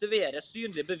til å tatovere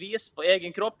synlige bevis på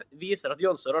egen kropp, viser at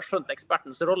Jonsson har skjønt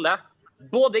ekspertens rolle,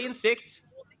 både innsikt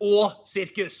og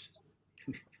sirkus.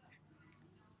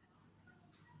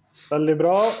 Veldig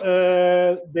bra.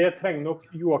 Det trenger nok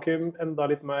Joakim enda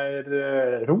litt mer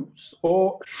ros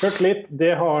og sjøltillit.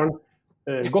 Det har han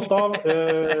godt av.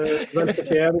 Vel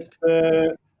fortjent.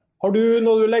 Har du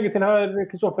noe du legger til her,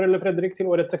 Kristoffer eller Fredrik,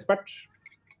 til årets ekspert?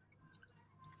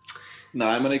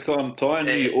 Nei, men jeg kan ta en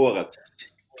ny årets.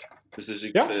 Hvis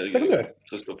ikke, ja, det kan du gjøre.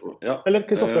 Kristoffer. Ja. Eller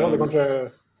Kristoffer hadde kanskje...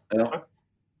 Ja.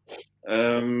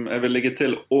 Jeg vil legge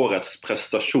til årets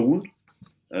prestasjon.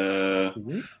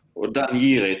 Og den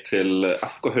gir jeg til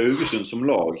FK Haugesund som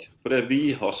lag. Fordi vi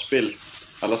har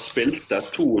spilte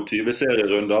 22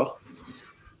 serierunder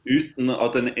uten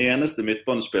at en eneste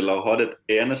midtbanespiller hadde et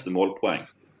eneste målpoeng.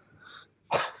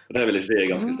 Og det vil jeg si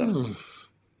er ganske sterkt.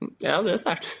 Ja, det er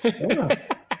sterkt.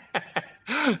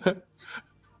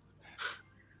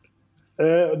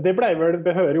 Det ble vel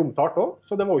behørig omtalt også,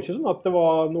 så det var jo ikke sånn at det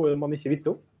var noe man ikke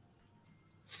visste om.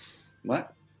 Nei,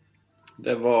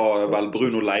 det var vel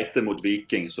Bruno Leite mot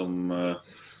Viking som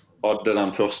hadde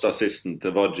den første assisten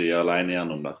til Vadji alene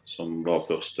gjennom der, som var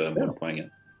første målpoengen.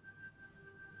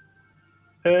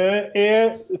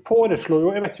 Jeg foreslår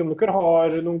jo, jeg vet ikke om dere har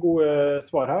noen gode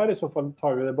svar her, i så fall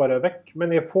tar vi det bare vekk,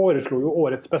 men jeg foreslår jo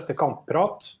årets beste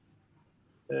kampprat,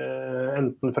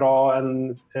 enten fra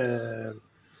en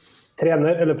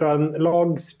trener eller fra en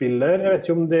lagspiller. Jeg vet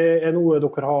ikke om det er noe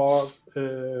dere har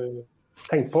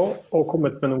tenkt på og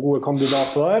kommet med noen gode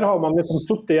kandidater der. Har man liksom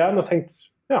suttet igjen og tenkt,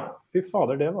 ja, fy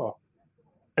fader, det var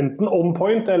enten on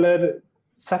point eller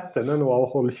sette ned noe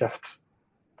og holde kjeft.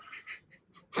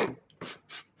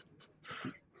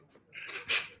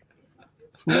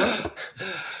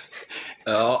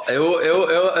 Ja, jo,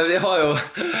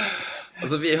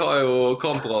 vi har jo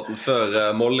kampraten før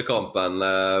Mollekampen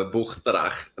borte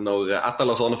der, etter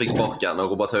Lars Arne fikk sparken og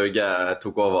Robert Hauge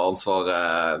tok over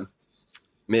ansvaret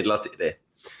midlertidig.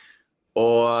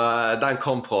 Og den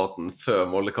kamppraten før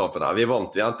Molde-kampen der, vi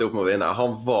endte opp med å vinne.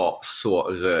 Han var så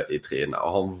rød i trynet,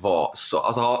 og han var så,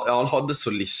 altså han hadde så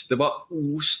lyst, det bare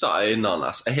oste øynene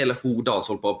hans, hele hodet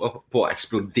hans holdt på å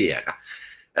eksplodere.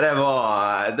 Det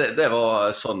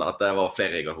var sånn at det var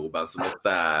flere Egon Hoben som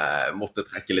måtte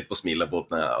trekke litt på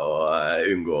smilebåtene og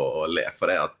unngå å le,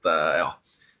 for det at, ja.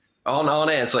 Han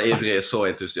en så ivrig, så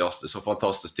entusiastisk, så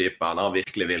fantastisk type, når han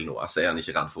virkelig vil noe, så han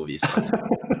ikke redd for å vise det.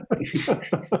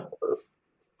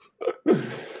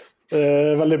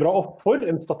 Veldig bra, og for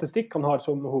en statistikk han har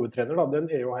som hovedtrener da, den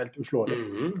jo helt uslåelig.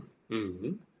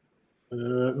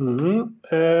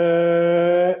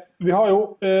 Vi har jo,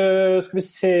 skal vi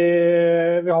se,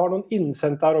 vi har noen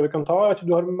innsendt der og vi kan ta, jeg vet ikke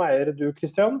du har mer du,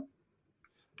 Kristian?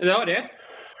 Det har jeg.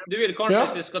 Du vil kanskje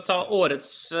at vi skal ta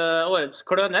årets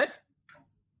kløner?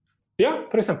 Ja,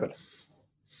 for eksempel.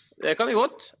 Det kan vi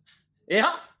godt.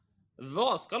 Ja,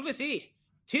 hva skal vi si?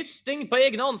 Tysting på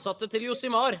egne ansatte til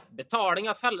Josimar, betaling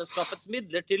av fellesskapets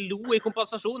midler til Lo i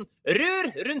kompensasjon, rør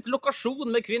rundt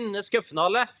lokasjon med kvinnenes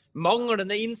cupfinale,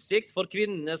 manglende innsikt for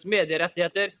kvinnenes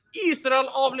medierettigheter,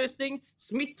 Israel-avlysning,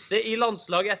 smitte i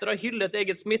landslaget etter å ha hyllet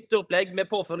eget smitteopplegg med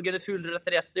påfølgende full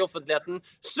retrett i offentligheten,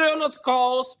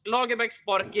 Sørloth-kaos,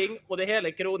 Lagerbäck-sparking og det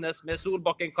hele krones med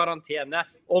Solbakken-karantene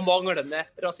og manglende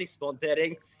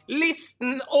rasismehåndtering.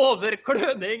 Listen over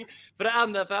kløning fra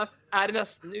NFF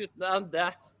nesten uten ende.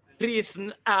 Prisen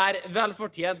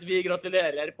velfortjent. Vi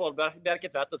gratulerer Pål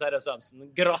Bjerketvedt og Terje Svendsen.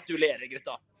 Gratulerer,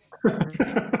 gutta.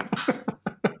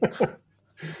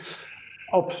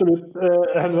 Absolutt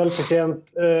en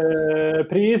velfortjent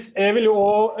pris. Jeg vil jo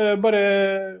også bare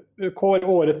kåre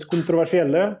årets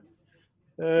kontroversielle.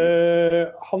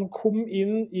 Han kom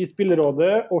inn i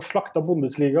spillerådet og slakta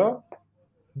Bundesliga.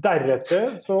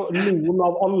 Deretter så noen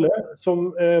av alle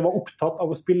som var opptatt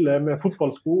av å spille med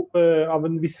fotballsko av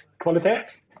en viss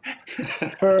kvalitet,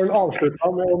 før han avsluttet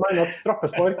med å mene at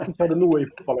straffespark ikke hadde noe i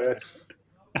fotball å gjøre.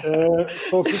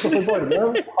 Så Kristoffer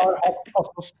Borgen har hatt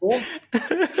altså så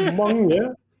mange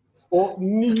og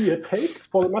nye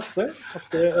takes på det meste at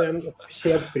det en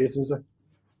kjedpris, synes jeg.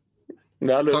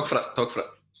 Takk for det.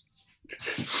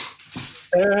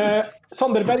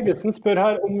 Sander Bergesen spør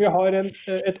her om vi har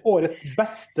et årets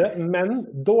beste, men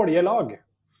dårlige lag.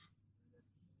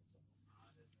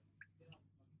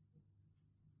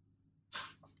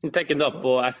 Tenker du da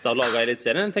på et av lagene i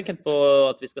Elitserien? Tenker du på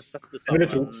at vi skal sette sammen...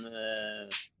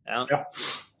 Ja,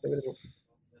 det vil jeg tro.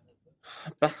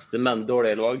 Beste, men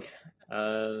dårlige lag.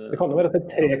 Det kan jo være at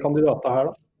det 3 kandidater her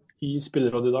da, i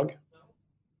spillerrådet i dag.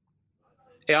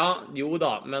 Ja, jo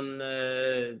da, men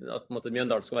at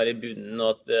Mjøndalen skal være i bunnen, og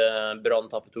at Brann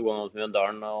taper 2 ganger mot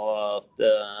Mjøndalen, og at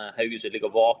Haugesund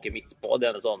ligger vake midt på, det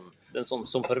en sånn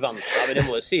som forventet. Men jeg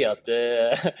må jo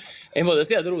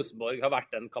si at Rosenborg har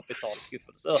vært en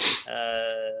kapitalskuffelse.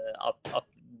 At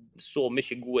så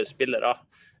mye gode spillere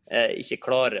ikke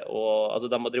klarer å... Altså,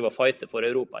 de må drive og fighte for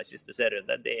Europa i siste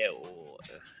serierunde.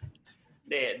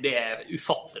 Det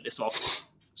ufattelig svagt.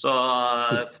 Så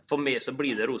for meg så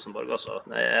blir det Rosenborg også.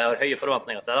 Jeg har høye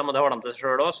forventninger til dem, og det har de til seg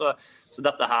selv også. Så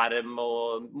dette her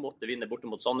måtte vinne borte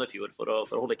mot Sandefjord for å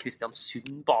holde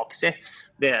Kristiansund bak seg.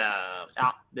 Det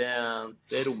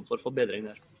er rom for forbedring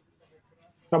der.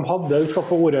 Du skal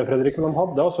få ordet, Fredrik, men de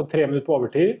hadde altså 3 minutter på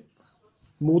overtid.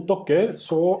 Mot dere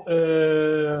så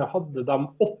hadde de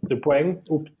 8 poeng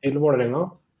opp til Vålerenga.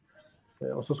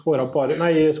 Og så skåret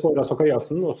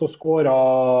Zakariassen, og så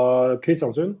skåret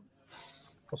Kristiansund.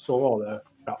 Og så var det,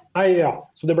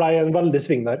 så det ble en veldig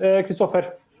sving der. Kristoffer?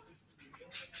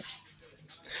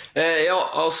 Ja,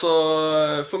 altså,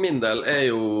 for min del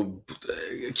jo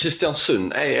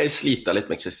Kristiansund, jeg sliter litt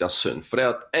med Kristiansund, for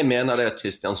jeg mener det at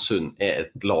Kristiansund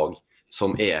et lag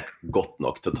som godt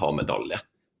nok til å ta medalje.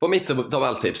 På mitt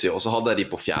tabelltips i år så hadde jeg de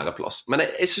på 4. plass, men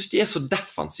jeg synes de så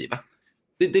defensive.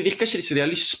 Det virker ikke som de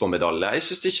har lyst på medalje. Jeg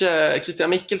synes ikke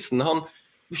Christian Mikkelsen, han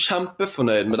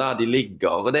kjempefornøyd med der de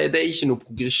ligger, og det ikke noe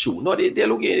progresjon. Nå, de har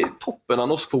ligget i toppen av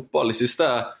norsk fotball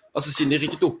siden de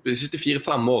rykket opp de siste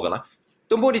 4-5 årene.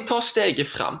 Da må de ta steget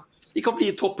frem. De kan bli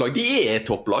et topplag. De et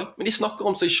topplag, men de snakker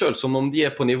om seg selv som om de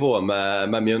på nivå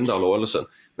med Mjøndalen og Ålesund,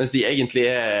 mens de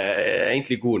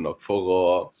egentlig gode nok for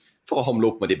å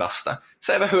hamle opp med de beste.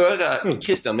 Så jeg vil høre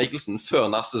Christian Mikkelsen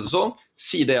før neste sesong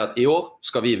si det at i år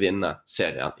skal vi vinne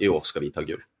serien, i år skal vi ta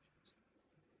gull.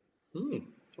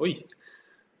 Oi.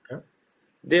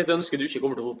 Det et ønske du ikke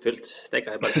kommer til å få oppfylt, det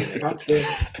kan jeg bare si.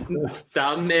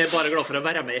 De bare glad for å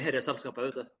være med i dette selskapet,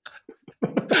 vet du.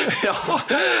 Ja.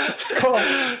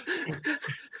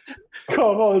 Hva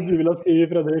var det du ville si,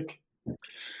 Fredrik?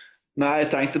 Nei, jeg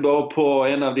tenkte bare på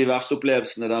en av de verste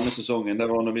opplevelsene denne sesongen. Det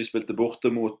var når vi spilte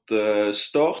borte mot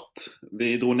Start.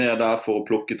 Vi dro ned der for å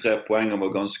plukke 3 poeng og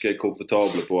var ganske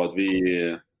komfortable på at vi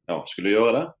skulle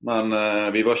gjøre det. Men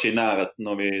vi var ikke i nærheten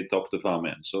når vi tappte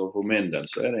 5-1. Så for min del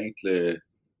så er det egentlig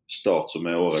Start som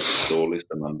er årets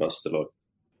dårligste, men beste lag.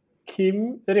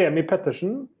 Kim Remi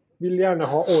Pettersen vil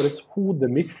gjerne ha årets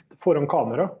hodemist foran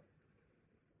kamera.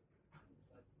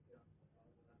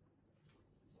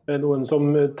 Det er noen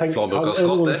som tenker...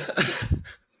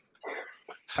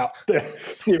 Ja, det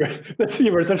sier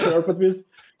vel seg selv på et vis.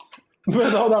 Men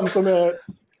av dem som er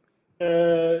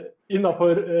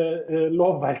innenfor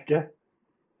lovverket,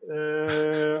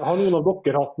 har noen av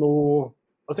dere hatt noe...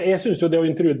 Altså, jeg synes jo det å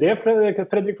intervjue det,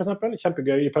 Fredrik for eksempel,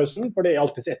 kjempegøy i pausen, for det er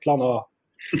alltid et eller annet,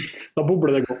 da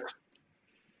bobler det godt.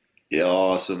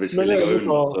 Ja, så hvis vi ligger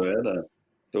under, så er det...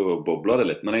 Da bobler det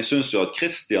litt. Men jeg synes jo at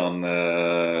Christian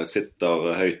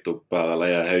sitter høyt opp her,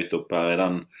 eller er høyt opp her i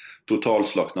den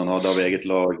totalslakten han hadde av eget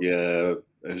lag. Jeg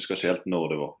husker ikke helt når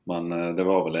det var, men det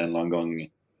var vel en eller annen gang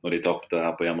når de tappte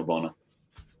her på hjemmebane.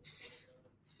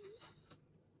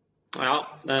 Ja,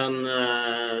 den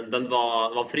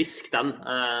var frisk, den.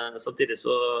 Samtidig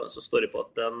så står det på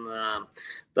at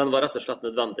den var rett og slett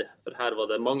nødvendig. For her var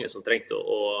det mange som trengte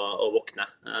å våkne.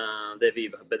 Det vi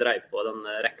bedrev på den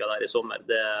rekka der i sommer,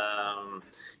 det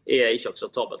er ikke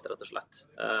akseptabelt, rett og slett.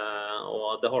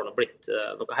 Og det har nå blitt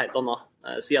noe helt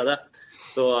annet siden det.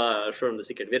 Så selv om det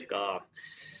sikkert virker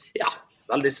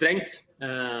veldig strengt,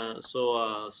 så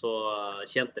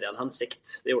tjente det en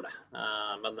hensikt, det gjorde det.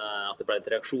 Men at det ble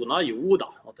litt reaksjoner, jo da.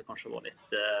 At det kanskje var litt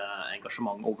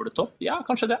engasjement over det topp, ja,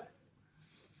 kanskje det.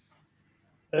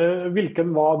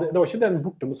 Hvilken var det? Det var ikke den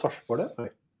borte mot Sarpsborg, det?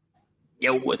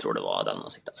 Jo, jeg tror det var den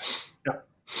han siktet. Ja.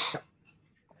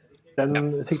 Den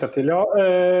siktet til, ja.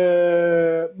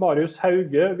 Marius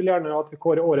Hauge vil gjerne at vi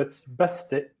kårer årets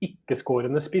beste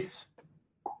ikke-skårende spiss.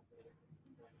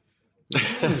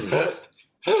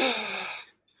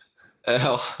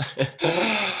 Ja,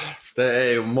 det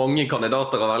er jo mange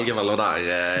kandidater å velge mellom der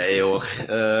i år.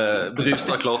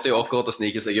 Brustad klarte jo akkurat å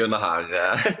snike seg under her,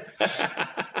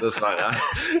 dessverre.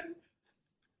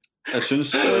 Jeg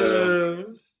synes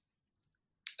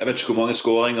jeg vet ikke hvor mange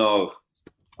skåringer,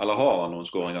 eller har han noen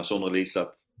skåringer, Sondre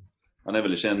Liseth. Han er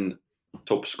vel ikke en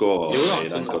toppskårer i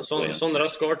den kategorien. Sondre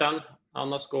har skåret den.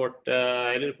 Han har skåret,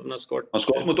 jeg lurer på om han har skåret... Han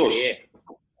skåret mot oss.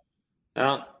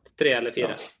 Ja, 3 eller 4.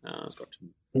 Ja, han har skåret.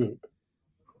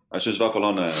 Jeg synes i hvert fall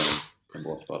han er en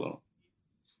bra spiller.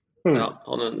 Ja,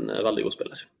 han er en veldig god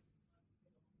spiller.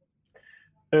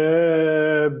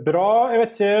 Bra, jeg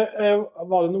vet ikke,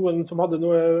 var det noen som hadde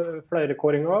noen flere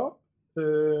kåringer?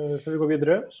 Før vi går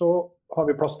videre, så har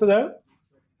vi plass til det.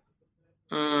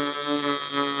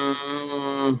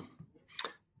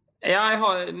 Jeg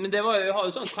har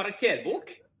jo sånn karakterbok.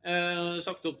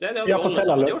 Sagt opp det har vi alle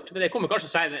sammen gjort, men det kommer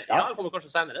kanskje senere. Ja, det kommer kanskje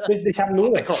senere. Det kommer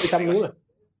nå, det. Det kommer nå, det.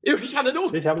 Jo, det kommer nå!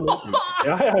 Det kommer nå.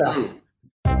 Ja.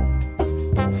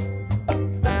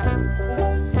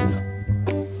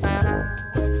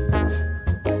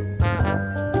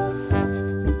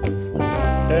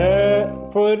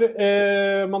 For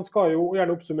man skal jo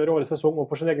gjerne oppsummere årets sesong og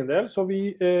for sin egen del, så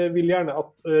vi vil gjerne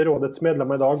at rådets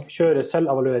medlemmer i dag kjører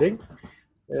selvevaluering.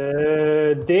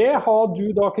 Det har du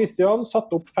da, Kristian, satt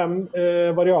opp 5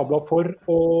 variabler for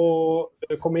å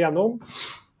komme gjennom.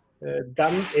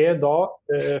 Den er da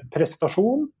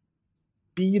prestasjon,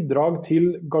 bidrag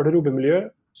til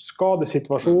garderobemiljø,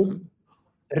 skadesituasjon,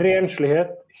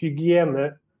 renslighet,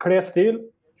 hygiene, klesstil,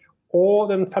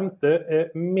 og den 5.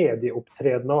 er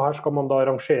medieopptreden, og her skal man da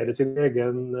rangere sin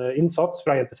egen innsats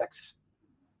fra 1 til 6.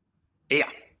 Ja.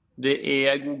 Det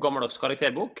er god gammeldags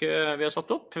karakterbok vi har satt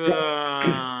opp,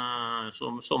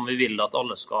 som vi vil at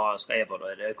alle skal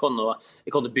evaluere. Jeg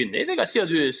kan begynne i, Vegard,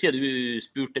 siden du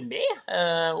spurte meg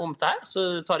om det her, så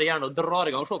tar jeg gjerne og drar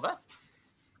i gang showet.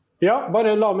 Ja,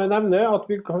 bare la meg nevne at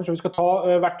vi kanskje skal ta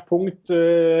hvert punkt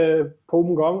på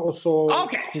omgang, og så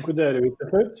konkluderer vi til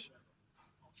slutt.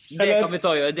 Det kan vi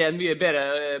ta, det er en mye bedre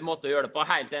måte å gjøre det på,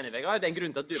 helt enig, Vegard. Det er en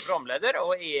grunn til at du er programleder,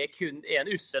 og jeg kun er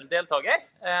en ussel deltaker.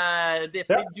 Det er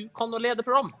fordi du kan å lede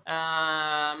program,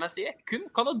 mens jeg kun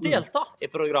kan å delta i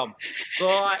program. Så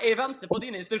jeg venter på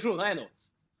dine instruksjoner nå.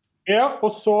 Ja,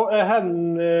 og så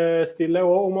henstiller jeg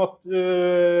også om at,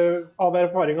 av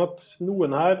erfaring at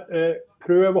noen her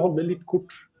prøver å holde det litt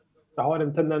kort. Jeg har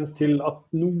en tendens til at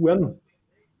noen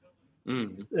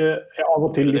er av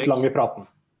og til litt lang i praten.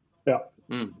 Ja.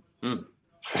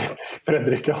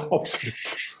 Fredrik, ja,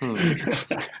 absolutt.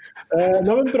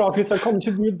 Men bra, Kristian, kan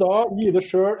ikke du da gi deg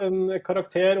selv en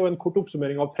karakter og en kort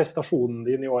oppsummering av prestasjonen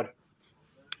din i år?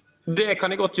 Det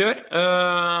kan jeg godt gjøre.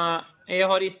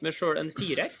 Jeg har gitt meg selv en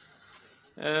 4.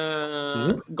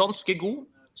 Ganske god,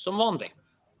 som vanlig.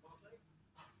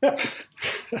 Ja.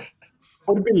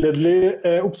 Forbilledlig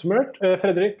oppsummert.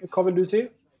 Fredrik, hva vil du si?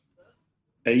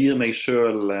 Jeg gir meg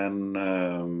selv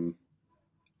en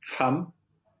 5.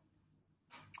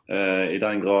 I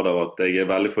den grad av at jeg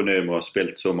veldig fornøyd med å ha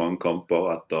spilt så mange kamper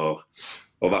etter å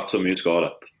ha vært så mye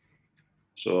skadet.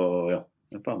 Så ja,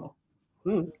 en 5.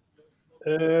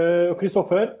 Og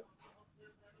Kristoffer?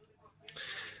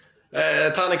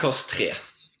 Terningkast 3.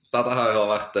 Dette her har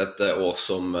vært et år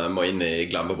som må inn i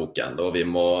glemmeboken, og vi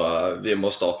må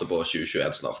starte på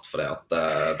 2021 snart, for dette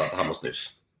her må snus.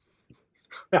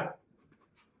 Ja.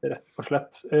 Rett og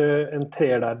slett en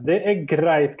 3 der. Det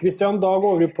greit, Kristian. Da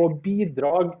går vi på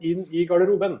bidrag inn i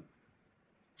garderoben.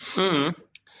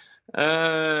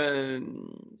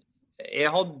 Jeg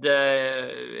er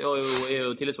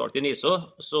jo tillitsvalgt i NISO,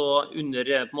 så under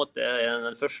på en måte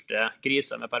den første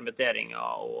krisen med permitteringer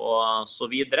og så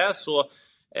videre, så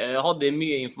hadde jeg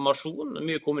mye informasjon,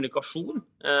 mye kommunikasjon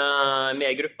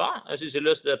med gruppa. Jeg synes jeg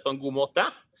løste det på en god måte.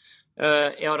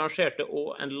 Jeg arrangerte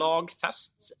også en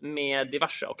lagfest med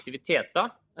diverse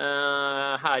aktiviteter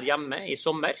her hjemme i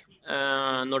sommer,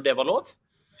 når det var lov,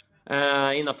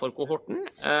 innenfor kohorten.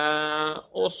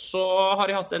 Og så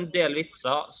har jeg hatt en del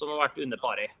vitser som har vært under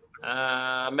pari.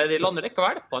 Men de lander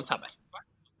likevel på en 5.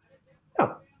 Ja.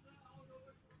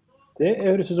 Det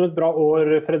høres ut som et bra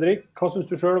år, Fredrik. Hva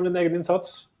synes du selv om din egen innsats?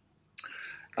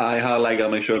 Her legger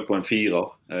jeg meg selv på en 4,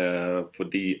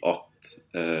 fordi at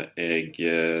jeg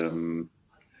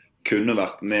kunne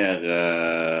vært mer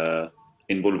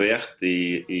involvert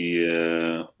i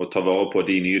å ta vare på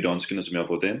de nye danskene som jeg har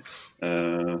fått inn.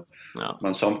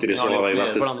 Men samtidig så har jeg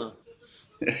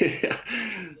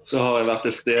vært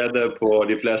til stede på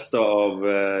de fleste av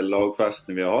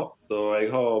lagfestene vi har hatt, og jeg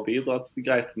har bidratt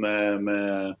greit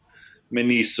med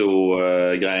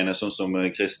NISO-greiene, sånn som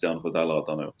Christian forteller at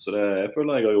han har gjort. Så jeg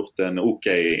føler jeg har gjort en ok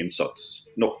innsats.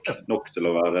 Nok til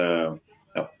å være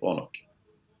bra nok.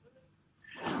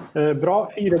 Bra,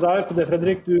 4 der på det,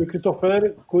 Fredrik. Du, Kristoffer,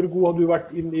 hvor god har du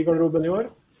vært inn i garderoben i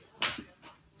år?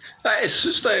 Jeg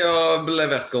synes jeg har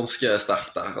levert ganske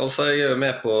sterkt der. Altså, jeg er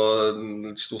med på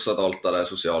stort sett alt av det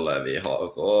sosiale vi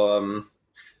har. Og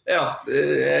jeg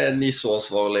er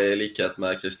NISO-ansvarlig i likhet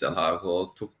med Christian her,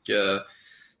 og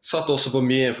satt også på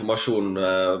mye informasjon,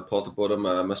 pratet både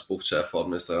med sportssjef og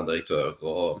administrerende direktør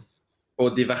og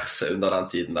diverse under den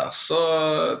tiden der. Så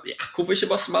hvorfor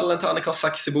ikke bare smelle en terningkast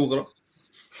 6 i bordet da?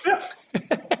 Ja,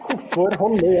 hvorfor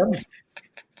holde igjen?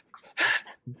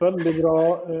 Veldig bra,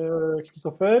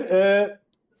 Kristoffer.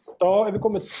 Da er vi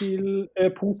kommet til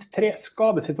punkt 3,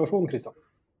 skadesituasjonen, Kristian.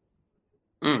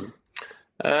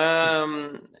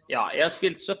 Ja, jeg har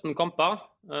spilt 17 kamper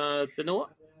til nå.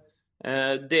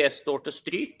 Det står til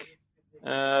stryk.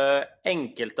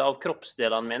 Enkelte av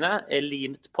kroppsdelene mine er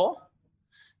limt på.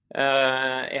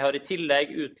 Jeg har i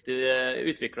tillegg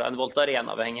utviklet en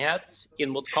Voltaren-avhengighet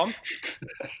inn mot kamp.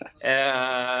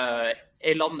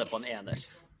 Jeg lander på en 1.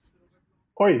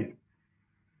 Oi.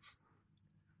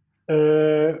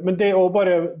 Men det å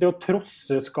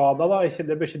trosse skader, da,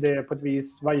 bør ikke det på et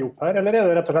vis veie opp her? Eller er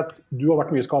det rett og slett du har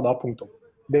vært mye skadet, punktum?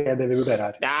 Det er det vi vurderer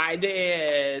her. Nei,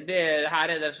 her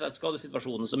er det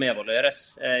skadesituasjonen som evalueres.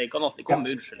 Jeg kan alltid komme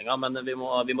med unnskyldninger, men vi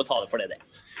må ta det for det.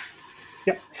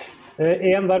 Ja.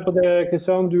 1 der på det,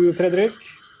 Kristian. Du, Fredrik?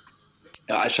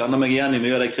 Ja, jeg kjenner meg igjen i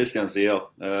mye av det Kristian sier.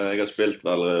 Jeg har spilt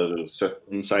vel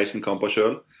 17-16 kamper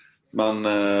selv. Men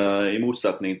i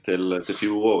motsetning til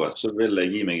fjoråret så vil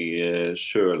jeg gi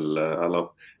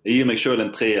meg selv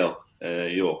en 3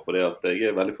 i år. Fordi at jeg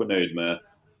er veldig fornøyd med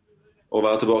å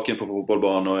være tilbake inn på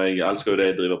fotballbanen, og jeg elsker jo det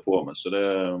jeg driver på med. Så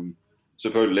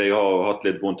selvfølgelig, jeg har hatt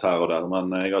litt vondt her og der, men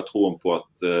jeg har troen på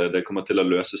at det kommer til å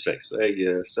løse seg. Så jeg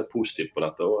ser positivt på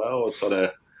dette året, og tar det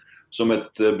som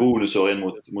et bonusår inn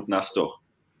mot neste år.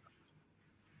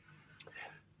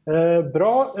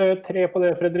 Bra, 3 på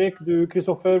det, Fredrik. Du,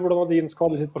 Kristoffer, hvordan har din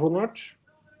skadesituasjon vært?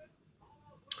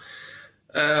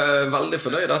 Veldig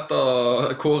fornøyd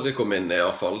etter Kåre kom inn i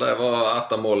hvert fall. Det var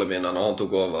et av målene mine når han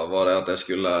tok over, var det at jeg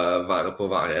skulle være på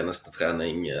hver eneste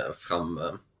trening frem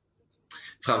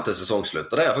til sesongslutt.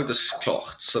 Og det er faktisk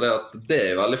klart, så det er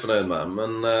jeg veldig fornøyd med.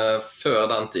 Men før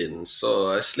den tiden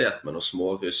så jeg slet med noe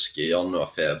smårusk i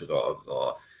januar, februar og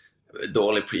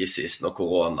dårlig preseason og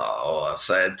korona. Og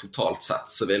så totalt sett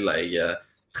så vil jeg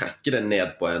trekke det ned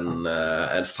på en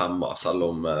 5, selv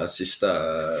om siste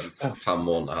 5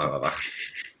 månedene her har vært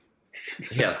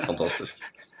helt fantastisk.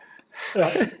 Ja,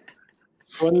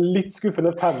 og en litt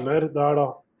skuffende 5 der da,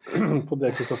 på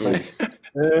det, Kristoffer.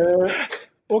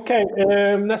 Ok,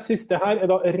 nest siste her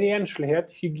er da renslighet,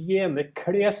 hygiene,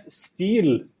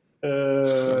 klesstil.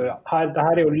 Det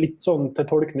her jo litt sånn til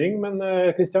tolkning, men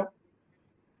Kristian?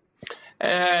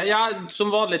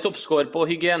 Som vanlig toppskår på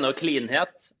hygiene og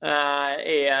cleanhet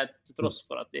til tross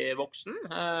for at jeg voksen,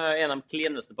 en av de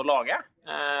cleaneste på laget.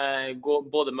 Går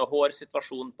både med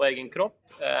hårsituasjon på egen kropp,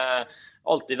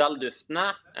 alltid velduftende,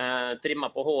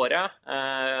 trimmet på håret,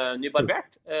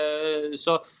 nybarbert.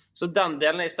 Så den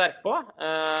delen jeg sterk på.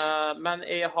 Men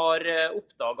jeg har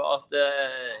oppdaget at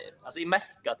jeg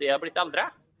merker at jeg har blitt eldre.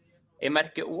 Jeg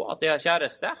merker også at jeg har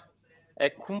kjæreste.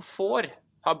 Komfort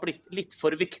har blitt litt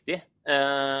for viktig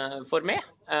for meg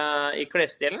i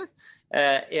klesstilen.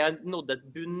 Jeg har nådd et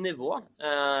bunnivå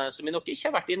som jeg nok ikke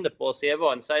har vært inne på siden jeg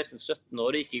var en 16-17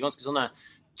 år og gikk i ganske sånne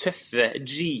tøffe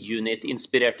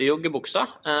G-Unit-inspirerte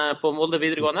joggebukser på Molde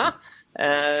videregående.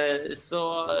 Så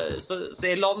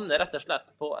jeg lander rett og slett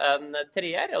på en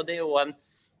 3er, og det jo en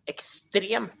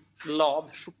ekstremt lav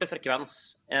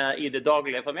skjortefrekvens i det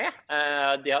daglige for meg.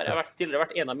 Det har tidligere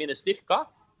vært en av mine styrker.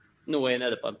 Nå er jeg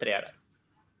nede på en 3er der.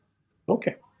 Ok.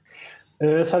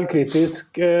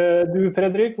 Selvkritisk. Du,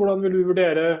 Fredrik, hvordan vil du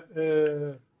vurdere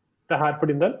det her for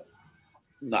din del?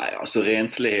 Nei, altså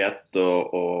renslighet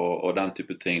og den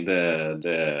type ting, det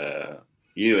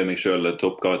gir jeg meg selv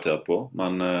toppkarakter på.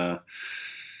 Men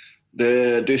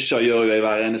det dusjer gjør jeg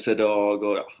hver eneste dag,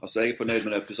 og altså jeg fornøyd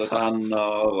med det, pusser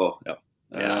tenner, og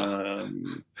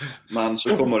men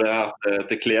så kommer det her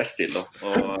til klesstil da.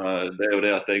 Og det jo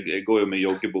det at jeg går jo med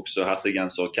joggebukser,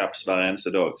 hettegenser og caps hver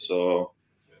eneste dag, så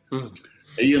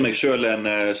jeg gir meg selv en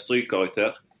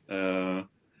strykkarakter,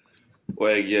 og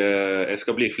jeg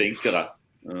skal bli flinkere,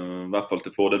 i hvert fall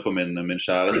til fordel for min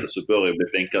kjæreste, så bør jeg bli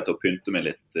flinkere til å pynte meg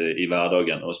litt i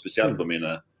hverdagen, og spesielt for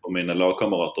mine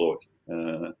lagkamerater også.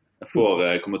 Jeg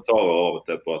får kommentarer av og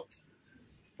til på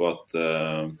at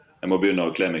jeg må begynne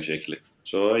å kle meg skikkelig.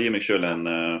 Så jeg gir meg selv en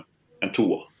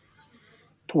 2-er.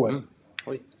 2-er.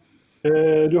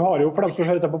 Du har jo, for dem som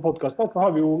hører deg på podcasten,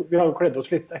 vi har jo kledd oss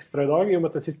litt ekstra i dag, i og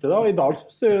med det siste da. I dag,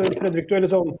 Fredrik, du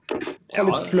litt sånn,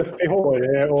 litt fluff i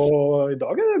håret, og i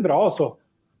dag det bra, altså.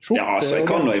 Altså, jeg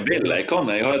kan når jeg vil. Jeg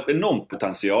har et enormt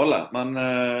potensial, men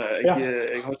jeg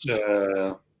har ikke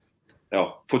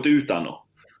fått det ut ennå.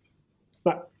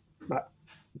 Nei.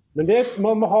 Men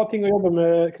man må ha ting å jobbe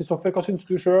med, Kristoffer. Hva synes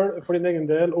du selv for din egen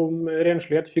del om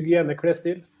renslighet, hygiene,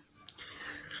 klesstil?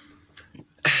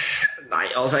 Nei,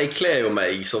 altså jeg kler jo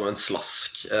meg som en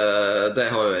slask. Det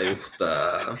har jeg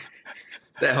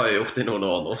gjort i noen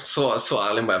år nå. Så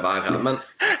ærlig må jeg være. Men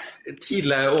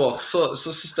tidligere år så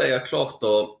synes jeg har klart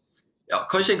å,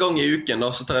 kanskje en gang i uken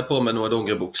da, så tar jeg på meg noen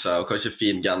dongeribukser og kanskje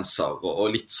fin genser og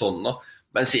litt sånn da.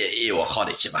 Men i år har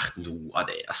det ikke vært noe av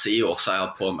det. Altså, i år så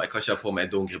har jeg kanskje på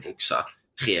meg dongeribukser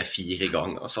 3-4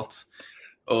 ganger. Sant?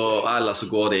 Og ellers så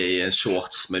går det i en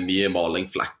shorts med mye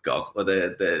malingflekker, og det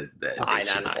er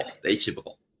ikke bra. Det er ikke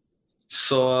bra.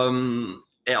 Så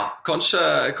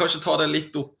kanskje ta det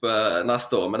litt opp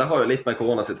neste år, men det har jo litt med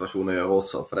koronasituasjonen å gjøre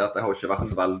også, for det har jo ikke vært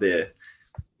så veldig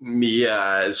mye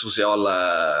sosiale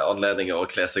anledninger å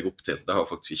kle seg opp til. Det har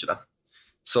jo faktisk ikke det.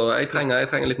 Så jeg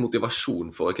trenger litt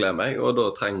motivasjon for å kle meg, og da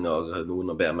trenger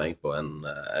noen å be meg på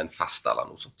en fest eller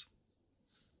noe sånt.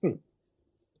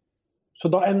 Så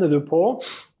da ender du på?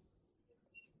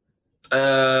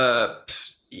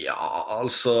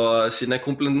 Altså, siden jeg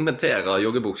komplementerer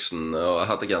joggebuksen og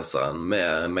hettegenseren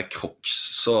med Crocs,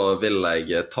 så vil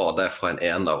jeg ta det fra en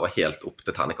 1er og helt opp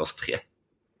til terningkast 3.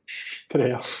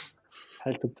 3, ja.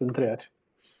 Helt opp til en 3er.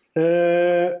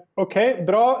 Ok,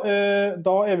 bra.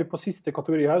 Da er vi på siste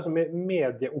kategori her, som er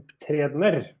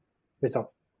medieopptredener. Liksom.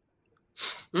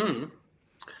 Jeg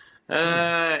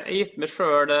har gitt meg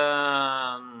selv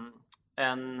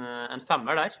en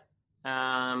 5er der.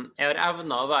 Jeg har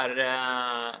evnet å være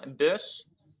bøs,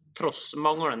 tross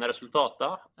manglende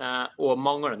resultater og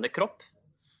manglende kropp.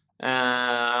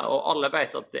 Og alle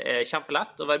vet at det er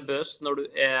kjempelett å være bøs når du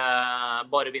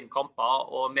bare vinner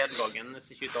kamper og medgangen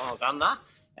ser ikke ut til å ha ende.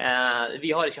 Vi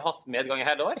har ikke hatt medgang i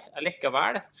hele år,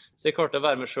 likevel, så jeg klarte å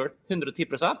være meg selv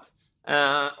 110%,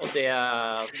 og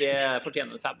det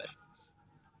fortjener en 5er.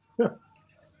 Ja.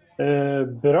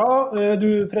 Bra. Du,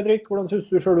 Fredrik, hvordan synes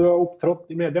du selv du har opptrådt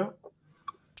i media?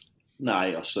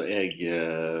 Nei, altså, jeg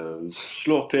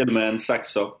slår til med en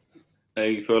 6er.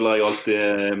 Jeg føler jeg alltid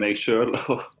er meg selv,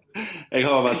 og jeg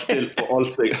har vært stilt på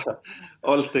alt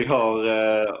jeg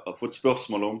har fått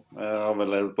spørsmål om. Jeg har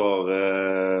vel et par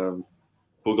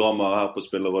programmer her på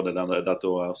Spillerrådet dette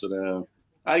året, så jeg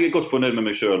er godt fornøyd med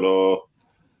meg selv, og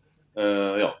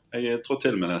jeg tror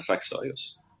til med en 6er.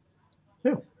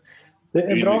 Ja, det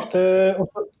er bra.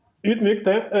 Ydmykt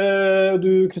det.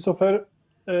 Du, Kristoffer,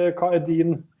 hva er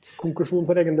din konklusjon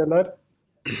for egen del der?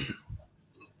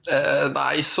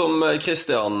 Nei, som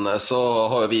Christian så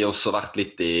har vi også vært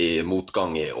litt i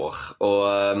motgang i år. Og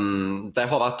det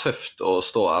har vært tøft å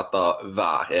stå etter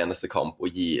hver eneste kamp og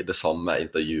gi det samme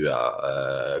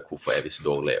intervjuet. Hvorfor er vi så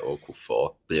dårlige, og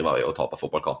hvorfor driver vi og taper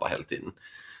fotballkamper hele tiden.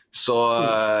 Så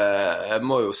jeg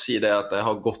må jo si det at jeg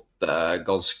har gått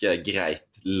ganske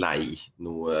greit lei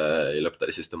nå i løpet av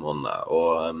de siste månedene. Og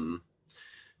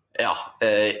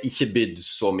ikke bydd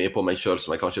så mye på meg selv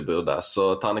som jeg kanskje burde.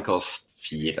 Så terningkast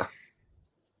 4.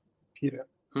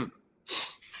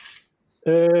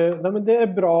 Nei, men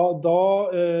det bra. Da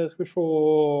skal vi se.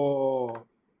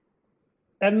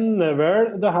 Ender vel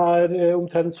det her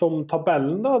omtrent som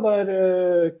tabellen, da, der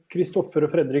Kristoffer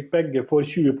og Fredrik begge får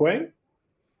 20 poeng.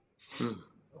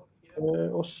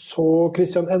 Og så,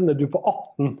 Christian, ender du på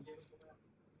 18.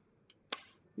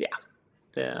 Ja,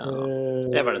 det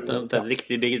er vel et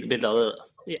riktig bilde av det.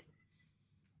 Ja.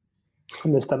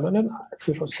 Kan det stemme, eller? Jeg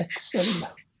skal se 6,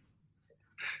 eller?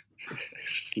 Jeg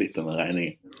sliter med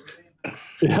regningen.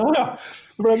 Ja,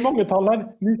 det ble mange tall her.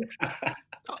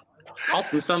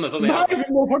 18 stemmer for meg. Nei,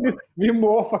 vi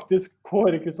må faktisk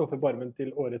kåre Kristoffer Barmen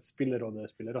til årets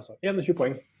spillerrådespiller, altså. 21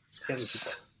 poeng. 21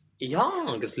 poeng. Ja,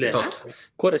 gratulerer.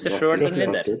 Kåre seg selv en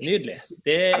vinner. Nydelig.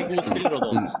 Det er god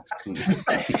spillerråd.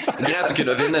 Greit å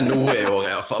kunne vinne noe i år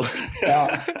i hvert fall. Ja,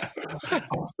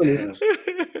 absolutt.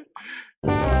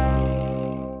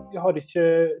 Vi har ikke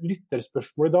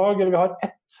lytterspørsmål i dag, eller vi har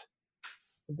ett.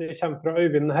 Det kommer fra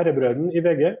Øyvind Herrebrøden i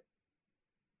VG.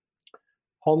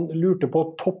 Han lurte på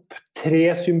topp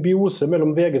 3 symbiose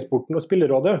mellom VG-sporten og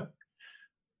spillerrådet.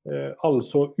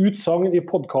 Altså utsagn i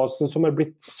podcasten som er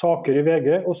blitt saker i VG,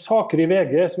 og saker i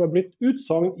VG som er blitt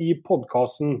utsagn i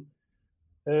podcasten.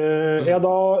 Jeg har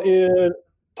da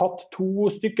tatt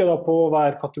 2 stykker da på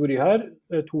hver kategori her.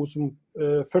 2 som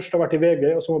først har vært i VG,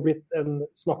 og som har blitt en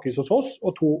snakkis hos oss,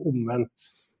 og 2 omvendt.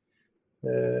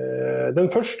 Den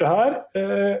første her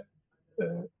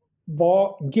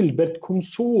var Gilbert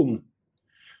Konson,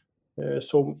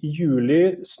 som i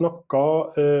juli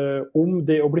snakket om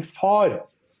det å bli far.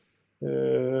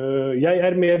 Jeg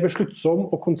er mer besluttsom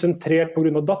og konsentrert på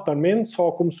grunn av datteren min,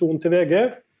 sa Konson til VG,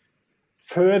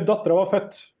 før datteren var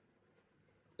født.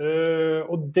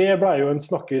 Og det ble jo en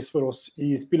snakkis for oss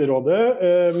i spillerrådet,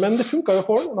 men det funket jo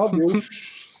for han. Han hadde jo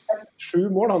 7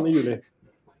 mål han i juli.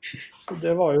 Så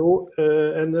det var jo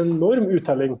en enorm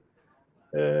uttelling.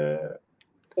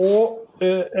 Og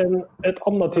et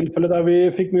annet tilfelle der vi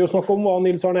fikk mye å snakke om var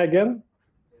Nils Arne Eggen.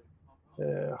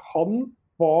 Han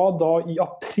var da i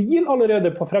april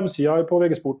allerede på fremsiden på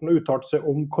VG-sporten og uttalte seg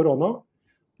om korona.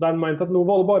 Der han mente at nå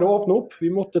var det bare å åpne opp, vi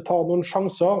måtte ta noen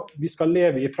sjanser, vi skal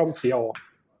leve i fremtiden også.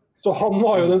 Så han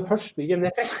var jo den første i en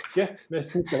rekke med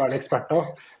smitteverneksperter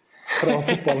fra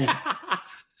fotballen.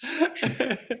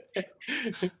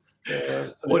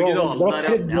 Originalen der,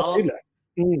 ja.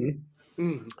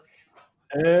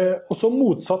 Og så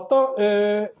motsatt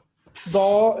da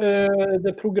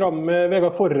det programmet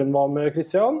Vegard Forren var med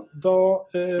Christian, da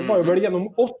var jo vel gjennom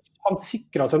oss han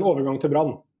sikret seg en overgang til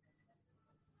Brann.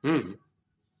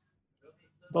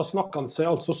 Da snakket han seg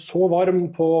altså så varm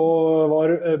på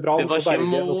Brann. Det var ikke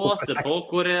måte på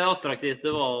hvor attraktivt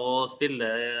det var å spille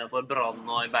for Brann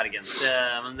og i Bergen.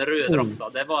 Men det røde drakta,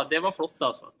 det var flott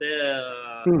altså.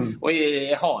 Og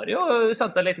jeg har jo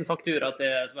sendt en liten faktura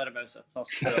til Sverre Bauseth,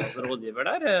 hans rådgiver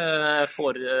der,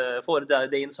 for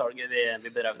det innsalget vi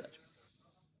bedrev der.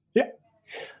 Ja,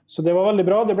 så det var veldig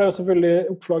bra. Det ble jo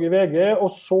selvfølgelig oppslag i VG.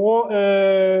 Og så,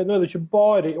 nå er det ikke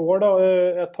bare i år da,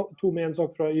 jeg tog med en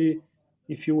sak fra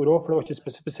i fjor også, for det var ikke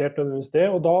spesifisert nødvendigvis det,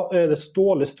 og da er det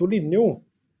Ståle Stolinho.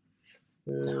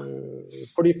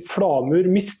 Fordi Flamur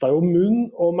mistet jo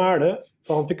munn og mæle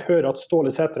da han fikk høre at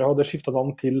Ståle Sætre hadde skiftet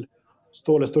navn til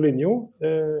Ståle Stolinho.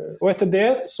 Og etter det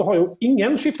så har jo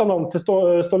ingen skiftet navn til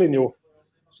Stolinho.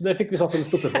 Så det fikk vi satt en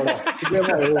stopper for da. Så det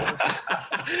var jo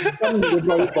veldig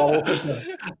bra utgave.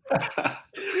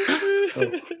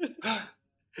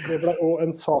 Det ble også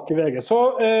en sak i VG. Så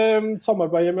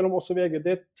samarbeidet mellom oss og VG,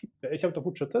 det tipper jeg kommer til å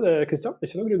fortsette, det, Christian? Det er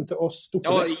ikke noen grunn til å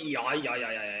stoppe det? Ja.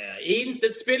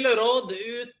 Intet spilleråd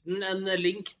uten en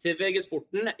link til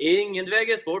VG-sporten. Ingen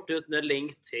VG-sport uten en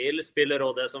link til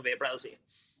spillerådet, som vi pleier å si.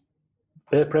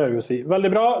 Det pleier vi å si.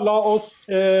 Veldig bra. La oss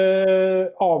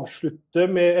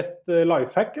avslutte med et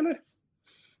lifehack, eller?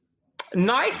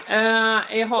 Nei,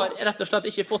 jeg har rett og slett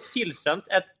ikke fått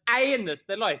tilsendt et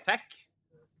eneste lifehack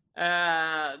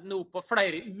nå på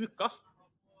flere uker.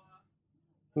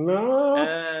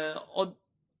 Og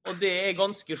det er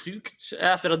ganske sykt.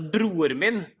 Etter at bror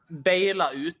min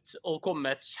beilet ut og kom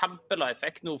med et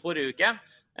kjempelifehack nå forrige uke,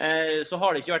 så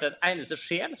har det ikke vært en eneste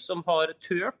sjel som har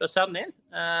tørt å sende inn.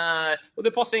 Og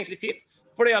det passer egentlig fint,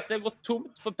 fordi at det har gått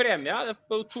tomt for premier, det har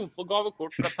gått tomt for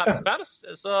gavekort fra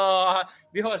Pepsi, så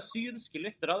vi har synske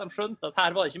lyttere, de skjønte at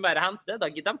her var det ikke mer å hente, da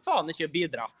gidder de faen ikke å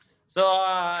bidra. Så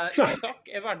takk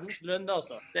verdens lønn,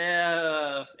 altså. Det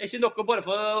ikke nok å bare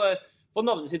få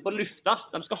navnet sitt på lufta,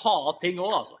 de skal ha ting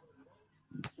også, altså.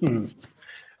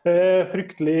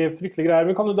 Fryktelig greier.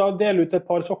 Vi kan jo da dele ut et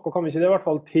par sokker, kan vi ikke det, i hvert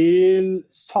fall til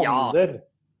Sander. Ja.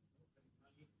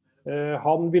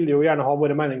 Han ville jo gjerne ha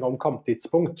våre meninger om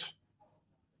kamptidspunkt.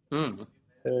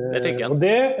 Det fikk han. Og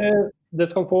det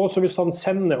skal han få, så hvis han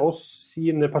sender oss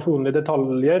sine personlige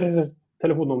detaljer,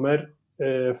 telefonnummer,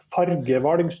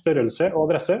 fargevalg, størrelse og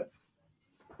adresse,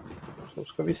 så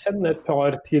skal vi sende et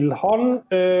par til han.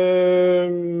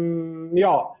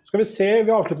 Ja, skal vi se,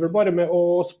 vi avslutter vel bare med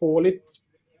å spå litt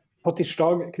på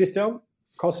tirsdag, Kristian.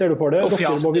 Hva ser du for det?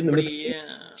 Dere må vinne med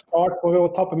start på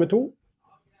å tappe med 2.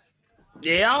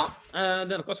 Ja,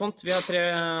 det noe sånt. Vi har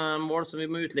 3 mål som vi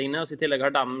må utligne, og i tillegg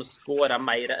har de skåret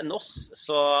mer enn oss,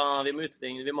 så vi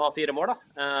må ha 4 mål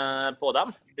på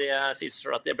dem. Det sier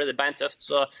selv at det ble beintøft,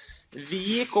 så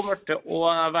vi kommer til å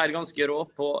være ganske rå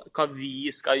på hva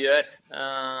vi skal gjøre.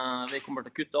 Vi kommer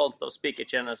til å kutte alt av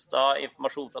speakertjenester,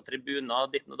 informasjon fra tribuner,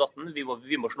 ditten og datten. Vi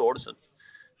må slå Ålesund.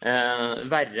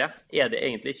 Verre det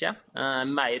egentlig ikke.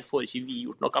 Mer får ikke vi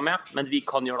gjort noe med, men vi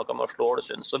kan gjøre noe med å slå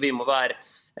Ålesund, så vi må være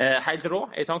helt rå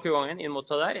i tankegangen inn mot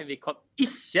det der. Vi kan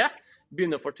ikke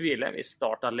begynne å fortvile. Vi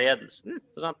starter ledelsen,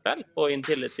 for eksempel, på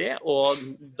Intility, og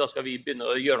da skal vi begynne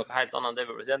å gjøre noe helt annet enn det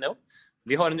vi har blitt enige om.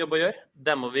 Vi har en jobb å gjøre,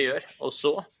 det må vi gjøre, og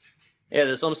så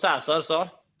det som Cæsar sa,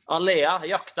 Alea,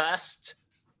 jakta est,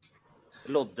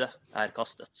 loddet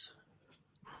kastet.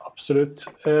 Absolutt.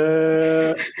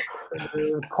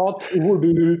 Hva tror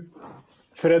du,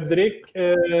 Fredrik,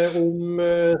 om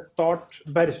Start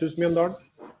versus Mjøndalen?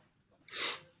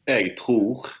 Jeg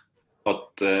tror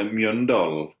at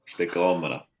Mjøndalen stikker av med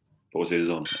det, for å si det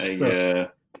sånn.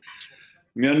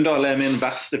 Mjøndalen min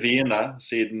verste fiende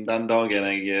siden den dagen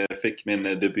jeg fikk min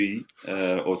debut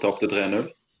og tappte 3-0.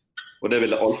 Og det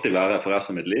vil det alltid være for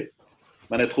resten av mitt liv.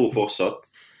 Men jeg tror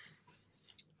fortsatt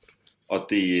at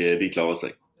de klarer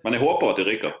seg. Men jeg håper at de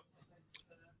rykker.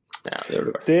 Ja, det gjør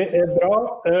du vel. Det bra.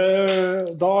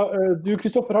 Du,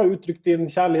 Kristoffer, har uttrykt din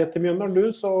kjærlighet til Mjøndalen,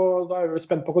 så da vi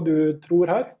spent på hva du tror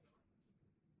her.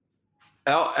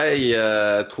 Ja,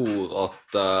 jeg tror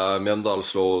at Mjøndalen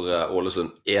slår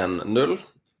Ålesund 1-0,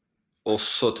 og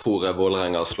så tror jeg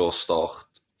Vålerenga slår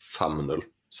Start 5-0.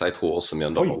 Så jeg tror også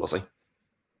Mjøndalen holder seg.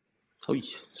 Oi,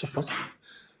 såpass.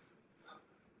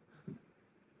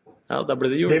 Ja, da ble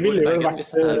det julebord i Bergen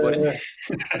hvis det her går inn.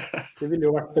 Det ville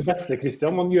jo vært det beste,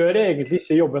 Kristian. Man gjør egentlig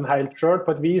ikke jobben helt selv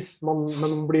på et vis, men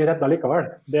man blir reddet likevel.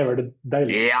 Det vel det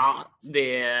deiligste. Ja,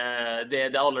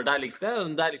 det aller deiligste.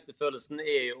 Den deiligste følelsen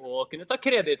jo å kunne ta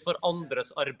kredit for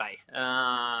andres arbeid.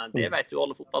 Det vet jo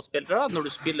alle fotballspillere. Når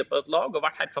du spiller på et lag og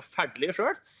vært helt forferdelig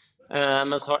selv,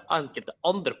 men så har enkelte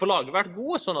andre på laget vært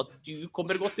gode, sånn at du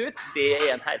kommer godt ut. Det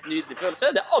en helt nydelig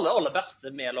følelse. Det aller beste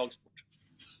med lagsport.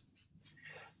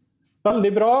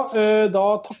 Veldig bra. Da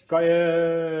takker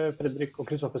jeg Fredrik og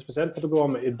Kristoffer spesielt for at du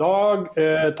var med i dag.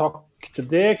 Takk til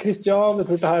deg, Kristian. Jeg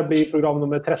tror dette blir program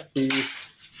nummer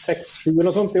 36 eller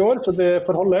noe sånt i år, så det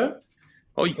får holde.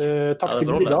 Takk til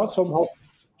Vida som har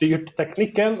styrt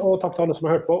teknikken, og takk til alle som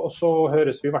har hørt på. Og så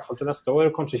høres vi i hvert fall til neste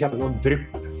år, og kanskje kommer noen drypp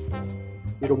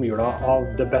i romjula av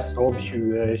The Best of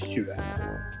 2020.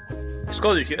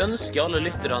 Skal du ikke ønske alle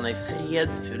lytterne en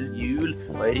fredfull jul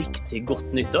og en riktig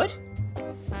godt nyttår?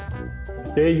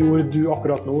 Det gjorde du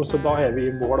akkurat nå, så da vi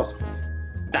i mål, altså.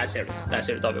 Der ser du,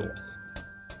 da vi